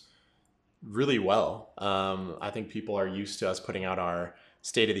situations really well. I think people are used to us putting out our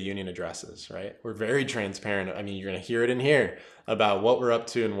State of the Union addresses, right? We're very transparent. I mean, you're going to hear it in here about what we're up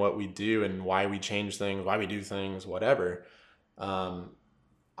to and what we do and why we change things, why we do things, whatever.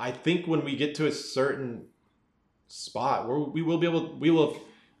 I think when we get to a certain spot where we will have,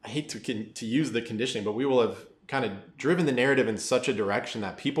 I hate to use the conditioning, but we will have kind of driven the narrative in such a direction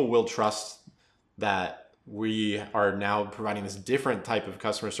that people will trust that we are now providing this different type of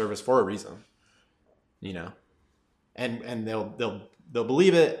customer service for a reason, and they'll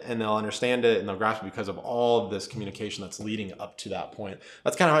believe it and they'll understand it and they'll grasp it because of all of this communication that's leading up to that point.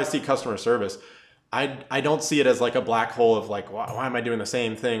 That's kind of how I see customer service. I don't see it as like a black hole of like, why am I doing the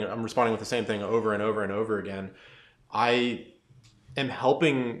same thing? I'm responding with the same thing over and over and over again. I am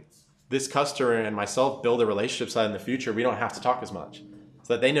helping this customer and myself build a relationship so that in the future we don't have to talk as much,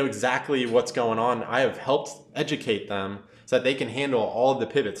 so that they know exactly what's going on. I have helped educate them so that they can handle all of the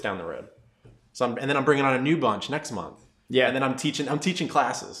pivots down the road. And then I'm bringing on a new bunch next month. Yeah, and then I'm teaching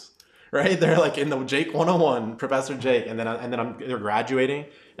classes, right? They're like in the Jake 101, Professor Jake, and then they're graduating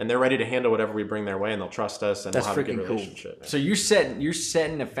and they're ready to handle whatever we bring their way, and they'll trust us and we'll have a good relationship. Cool. So you're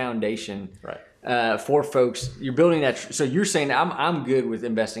setting a foundation, right? For folks, you're building that. So you're saying I'm good with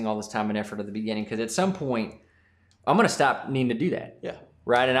investing all this time and effort at the beginning, because at some point I'm going to stop needing to do that. Yeah.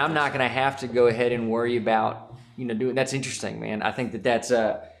 Right. And I'm not going to have to go ahead and worry about, doing. That's interesting, man. I think that's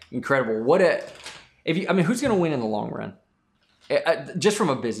incredible. Who's going to win in the long run? Just from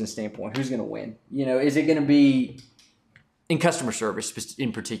a business standpoint, who's going to win? Is it going to be in customer service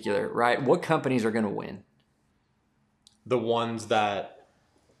in particular, right? What companies are going to win? The ones that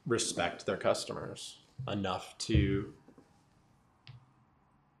respect their customers enough to,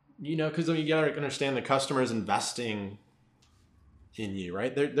 because you gotta understand the customer's investing in you,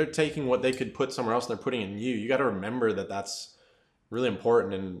 right? They're taking what they could put somewhere else and they're putting in you. You got to remember that that's really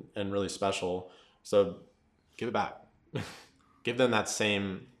important and really special. So give it back. Give them that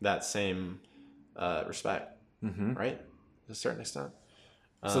same respect, right? To a certain extent.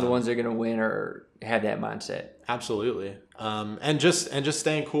 So the ones that are going to win have that mindset. Absolutely. And just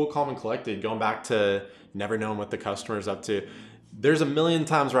staying cool, calm, and collected. Going back to never knowing what the customer's up to. There's a million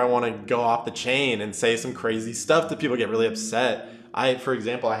times where I want to go off the chain and say some crazy stuff that people get really upset. For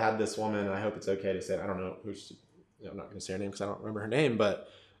example, I had this woman, and I hope it's okay to say, I don't know who I'm not going to say her name because I don't remember her name, but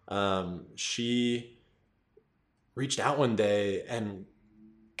she reached out one day and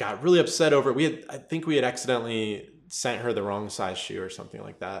got really upset over it. I think we had accidentally sent her the wrong size shoe or something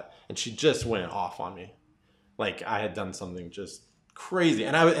like that, and she just went off on me, like I had done something just crazy.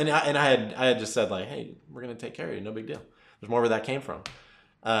 And I had just said like, hey, we're gonna take care of you, no big deal. There's more where that came from.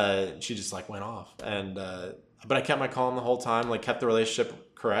 She just like went off, and but I kept my calm the whole time, like kept the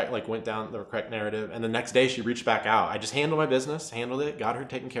relationship correct, like went down the correct narrative. And the next day she reached back out. I just handled my business, handled it, got her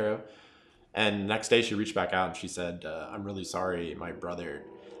taken care of. And the next day she reached back out and she said, I'm really sorry. My brother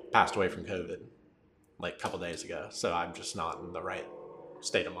passed away from COVID like a couple days ago. So I'm just not in the right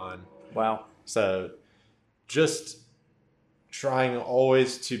state of mind. Wow. So just trying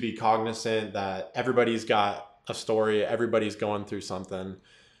always to be cognizant that everybody's got a story, everybody's going through something.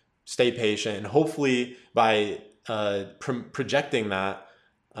 Stay patient, and hopefully by projecting that,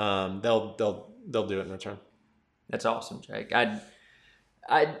 they'll do it in return. That's awesome, Jake.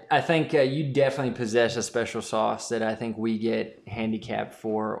 I think you definitely possess a special sauce that I think we get handicapped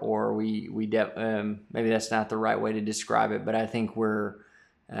for, or maybe that's not the right way to describe it, but I think we're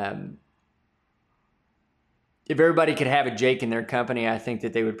if everybody could have a Jake in their company, I think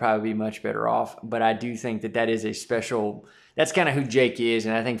that they would probably be much better off. But I do think that is a special. That's kind of who Jake is,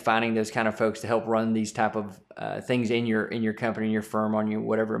 and I think finding those kind of folks to help run these type of things in your company, in your firm, on your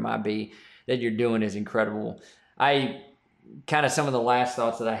whatever it might be that you're doing is incredible. I kind of some of the last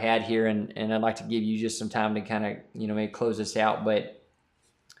thoughts that I had here, and I'd like to give you just some time to kind of maybe close this out, but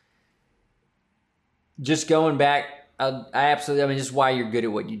just going back. I absolutely, just why you're good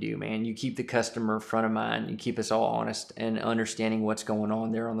at what you do, man. You keep the customer front of mind. You keep us all honest and understanding what's going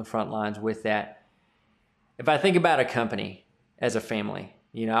on there on the front lines with that. If I think about a company as a family,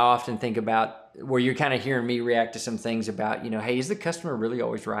 I often think about where you're kind of hearing me react to some things about, hey, is the customer really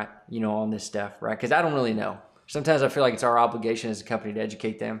always right, on this stuff, right? Because I don't really know. Sometimes I feel like it's our obligation as a company to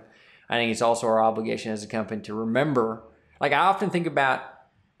educate them. I think it's also our obligation as a company to remember. Like I often think about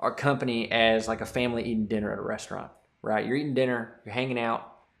our company as like a family eating dinner at a restaurant. Right? You're eating dinner, you're hanging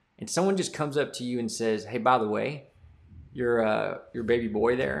out, and someone just comes up to you and says, hey, by the way, your baby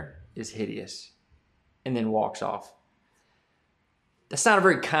boy there is hideous, and then walks off. That's not a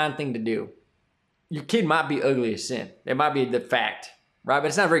very kind thing to do. Your kid might be ugly as sin. It might be the fact, right? But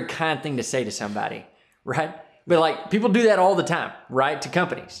it's not a very kind thing to say to somebody, right? But like people do that all the time, right? To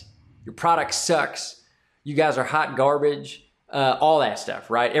companies. Your product sucks. You guys are hot garbage, all that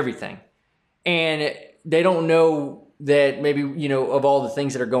stuff, right? Everything. And they don't know that maybe, of all the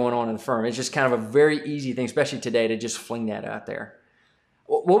things that are going on in the firm. It's just kind of a very easy thing, especially today, to just fling that out there.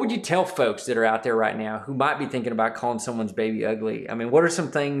 What would you tell folks that are out there right now who might be thinking about calling someone's baby ugly? What are some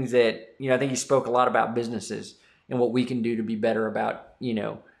things that, I think you spoke a lot about businesses and what we can do to be better about,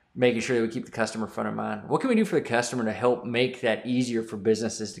 making sure that we keep the customer front of mind. What can we do for the customer to help make that easier for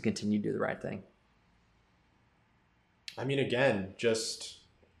businesses to continue to do the right thing? Again, just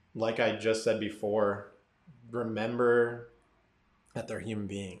like I just said before, remember that they're a human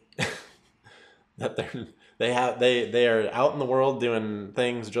being. That they are out in the world doing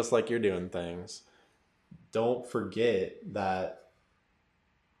things just like you're doing things. Don't forget that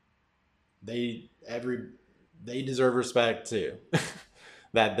they deserve respect too.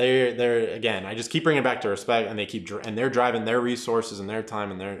 That they're again, I just keep bringing it back to respect, and they're driving their resources and their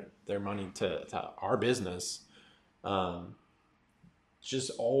time and their money to our business.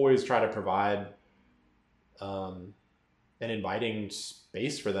 Just always try to provide an inviting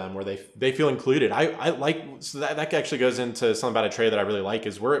space for them where they feel included. I like, so that actually goes into something about Atreya that I really like,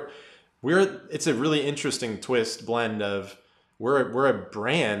 is it's a really interesting blend of we're a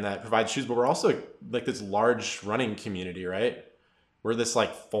brand that provides shoes, but we're also like this large running community, right? We're this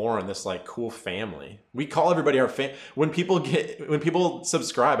like forum, this like cool family. We call everybody our when people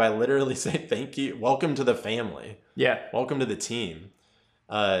subscribe, I literally say thank you, welcome to the family. Yeah, welcome to the team.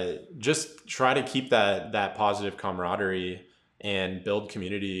 Just try to keep that positive camaraderie and build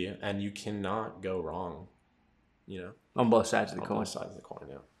community, and you cannot go wrong, on both sides of the coin. Both sides of the coin,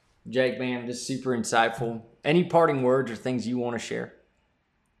 yeah. Jake, man, this is super insightful. Any parting words or things you want to share?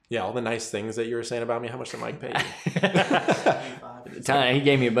 Yeah, all the nice things that you were saying about me. How much did Mike pay you? He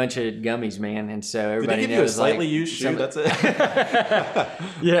gave me a bunch of gummies, man, and so everybody knows. Did he give you a slightly used shoe? That's it.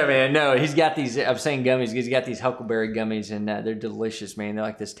 Yeah, man. No, he's got these. I'm saying gummies. He's got these Huckleberry gummies, and they're delicious, man. They're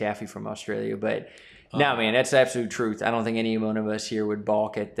like this taffy from Australia. But no, man, that's the absolute truth. I don't think any one of us here would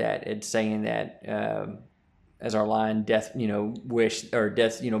balk at that. It's saying that as our line, death, wish, or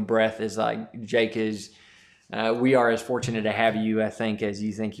death, breath is like Jake is. We are as fortunate to have you, I think, as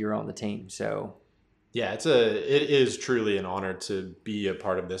you think you're on the team. So. Yeah, it is truly an honor to be a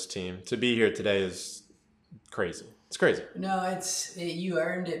part of this team. To be here today is crazy. It's crazy. No, you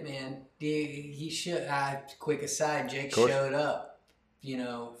earned it, man. He should. Quick aside, Jake showed up,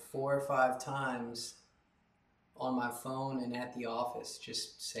 4 or 5 times on my phone and at the office,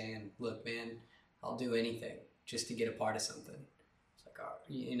 just saying, "Look, man, I'll do anything just to get a part of something." It's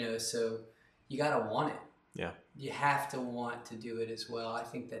like, so you gotta want it. Yeah. You have to want to do it as well. I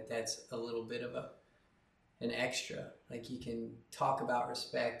think that's a little bit of an extra. Like you can talk about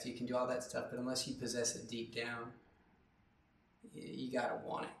respect, you can do all that stuff, but unless you possess it deep down, you gotta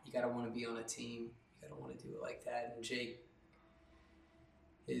want it. You gotta want to be on a team. You gotta want to do it like that. And Jake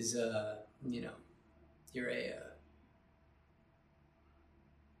is, you're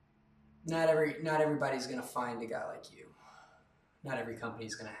not everybody's gonna find a guy like you. Not every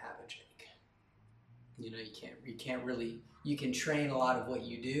company's gonna have a Jake. You can't really. You can train a lot of what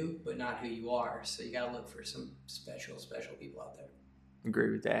you do, but not who you are. So you gotta look for some special people out there.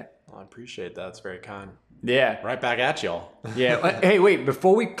 Agree with that. Well, I appreciate that. It's very kind. Yeah. Right back at y'all. Yeah. Hey, wait,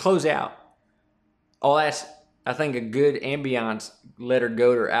 before we close out, I'll ask, I think a good ambiance let her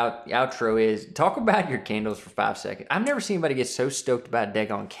go to outro is talk about your candles for 5 seconds. I've never seen anybody get so stoked about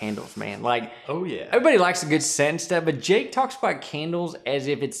daggone candles, man. Like, Oh, yeah. everybody likes a good scent stuff, but Jake talks about candles as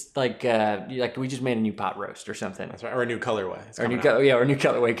if it's like we just made a new pot roast or something. That's right. Or a new colorway. It's Or a new, coming out. or a new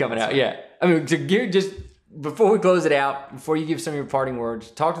colorway coming out. Yeah. I mean, just before we close it out, before you give some of your parting words,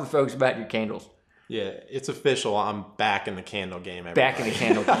 talk to the folks about your candles. Yeah, it's official. I'm back in the candle game. Everybody. Back in the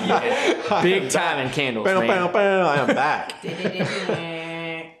candle. Yeah. Big time in candles, Bow, man. bow, bow, I am back.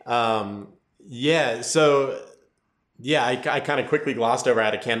 I kind of quickly glossed over. I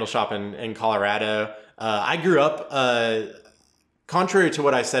had a candle shop in Colorado. I grew up, contrary to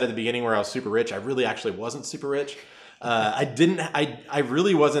what I said at the beginning where I was super rich, I really actually wasn't super rich. I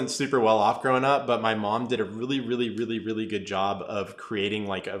really wasn't super well off growing up, but my mom did a really, really, really, really good job of creating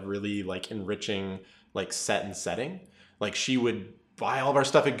like a really like enriching like set and setting. Like she would buy all of our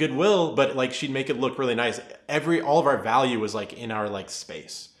stuff at Goodwill, but like she'd make it look really nice. All of our value was like in our like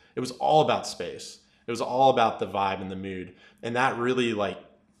space. It was all about space. It was all about the vibe and the mood. And that really like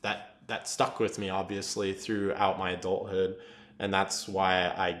that stuck with me obviously throughout my adulthood. And that's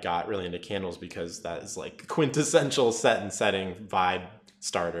why I got really into candles, because that is like quintessential set and setting vibe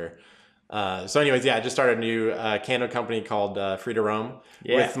starter. So anyways, I just started a new candle company called Free to Roam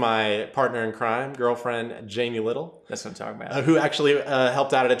with my partner in crime, girlfriend, Jamie Little. That's what I'm talking about. Who actually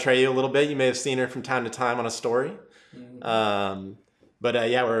helped out at Atreyu a little bit. You may have seen her from time to time on a story. Mm-hmm.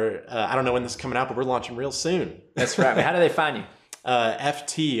 We're, I don't know when this is coming out, but we're launching real soon. That's right. How do they find you?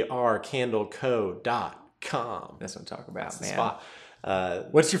 FTRcandleco.com. That's what I'm talking about, man. Spot.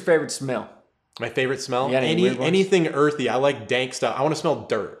 What's your favorite smell? My favorite smell? You got any weird ones? Anything earthy. I like dank stuff. I want to smell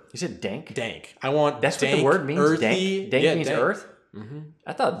dirt. You said dank? Dank. I want That's dank, what the word means? earthy. Dank Yeah, means dank. earth? Mm-hmm.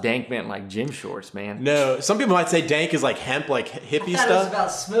 I thought dank meant like gym shorts, man. No, some people might say dank is like hemp, like hippie I thought stuff. it was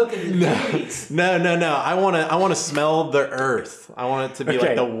about smoking the trees. No. I want to smell the earth. I want it to be Okay.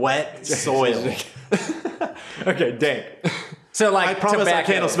 like the wet soil. Okay, dank. So like I promise tobacco. I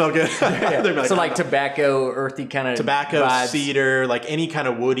can't smell good. Yeah. They're So like tobacco, earthy kind of tobacco, vibes. cedar, like any kind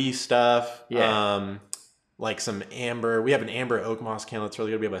of woody stuff. Yeah. Like some amber. We have an amber oak moss candle that's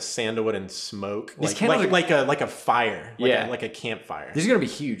really good. We have a sandalwood and smoke. These Like candles like a fire. Yeah. Like a campfire. These are gonna be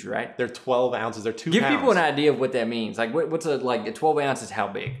huge, right? They're 12 ounces. They're 2 Give pounds. people an idea of what that means. Like what's a 12 ounces? How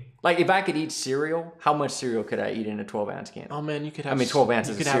big? Like if I could eat cereal, how much cereal could I eat in a 12-ounce can? Oh man, you could have. 12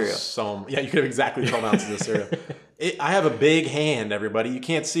 ounces you could of have cereal. Yeah, you could have exactly 12 ounces of cereal. I have a big hand, everybody. You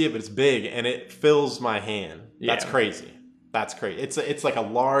can't see it, but it's big, and it fills my hand. That's Yeah. crazy. That's crazy. It's like a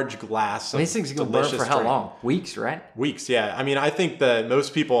large glass. These things are gonna burn for how long? Weeks, right? Weeks, yeah. I mean, I think that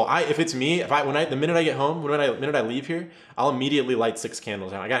most people. If it's me, the minute I get home, the minute I leave here, I'll immediately light 6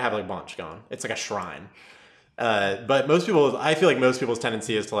 candles out. I gotta have like a bunch going. It's like a shrine. But most people, I feel like most people's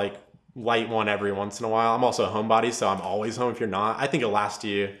tendency is to like light one every once in a while. I'm also a homebody, so I'm always home if you're not. I think it'll last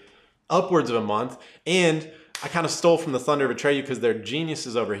you upwards of a month. And I kind of stole from the thunder of Atreyu because they're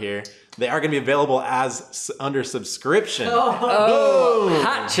geniuses over here. They are going to be available as under subscription. Oh,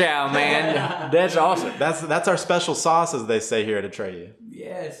 hot chow, man. That's awesome. That's our special sauce, as they say here at Atreyu.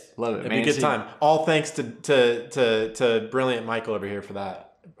 Yes. Love it, It'd man. be a good time. All thanks to brilliant Michael over here for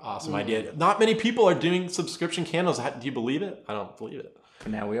that awesome idea. Not many people are doing subscription candles. Do you believe it? I don't believe it.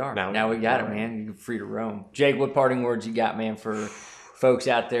 But now we are. Now Now we got it, man. You're free to roam. Jake, what parting words you got, man, for folks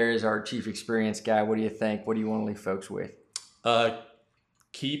out there as our chief experience guy? What do you think? What do you want to leave folks with? We're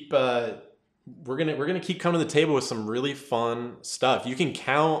gonna keep coming to the table with some really fun stuff. You can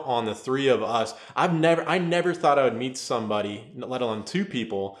count on the 3 of us. I never thought I would meet somebody, let alone 2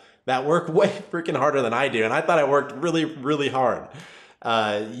 people, that work way freaking harder than I do, and I thought I worked really, really hard.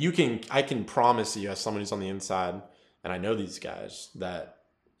 I can promise you, as someone who's on the inside, and I know these guys, that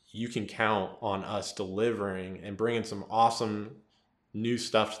you can count on us delivering and bringing some awesome new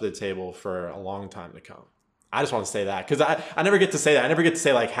stuff to the table for a long time to come. I just want to say that because I never get to say that. I never get to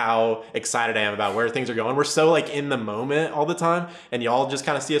say like how excited I am about where things are going. We're so like in the moment all the time, and y'all just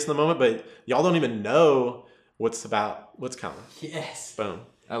kind of see us in the moment, but y'all don't even know what's coming. Yes. Boom.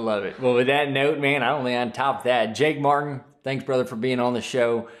 I love it. Well, with that note, man, I only on top of that. Jake Martin, thanks, brother, for being on the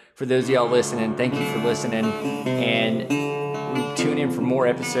show. For those of y'all listening, thank you for listening. And tune in for more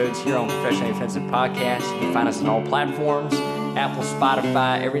episodes here on Professionally Offensive Podcast. You can find us on all platforms, Apple,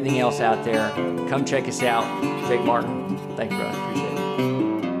 Spotify, everything else out there. Come check us out. Jake Martin, thank you, brother. Appreciate it.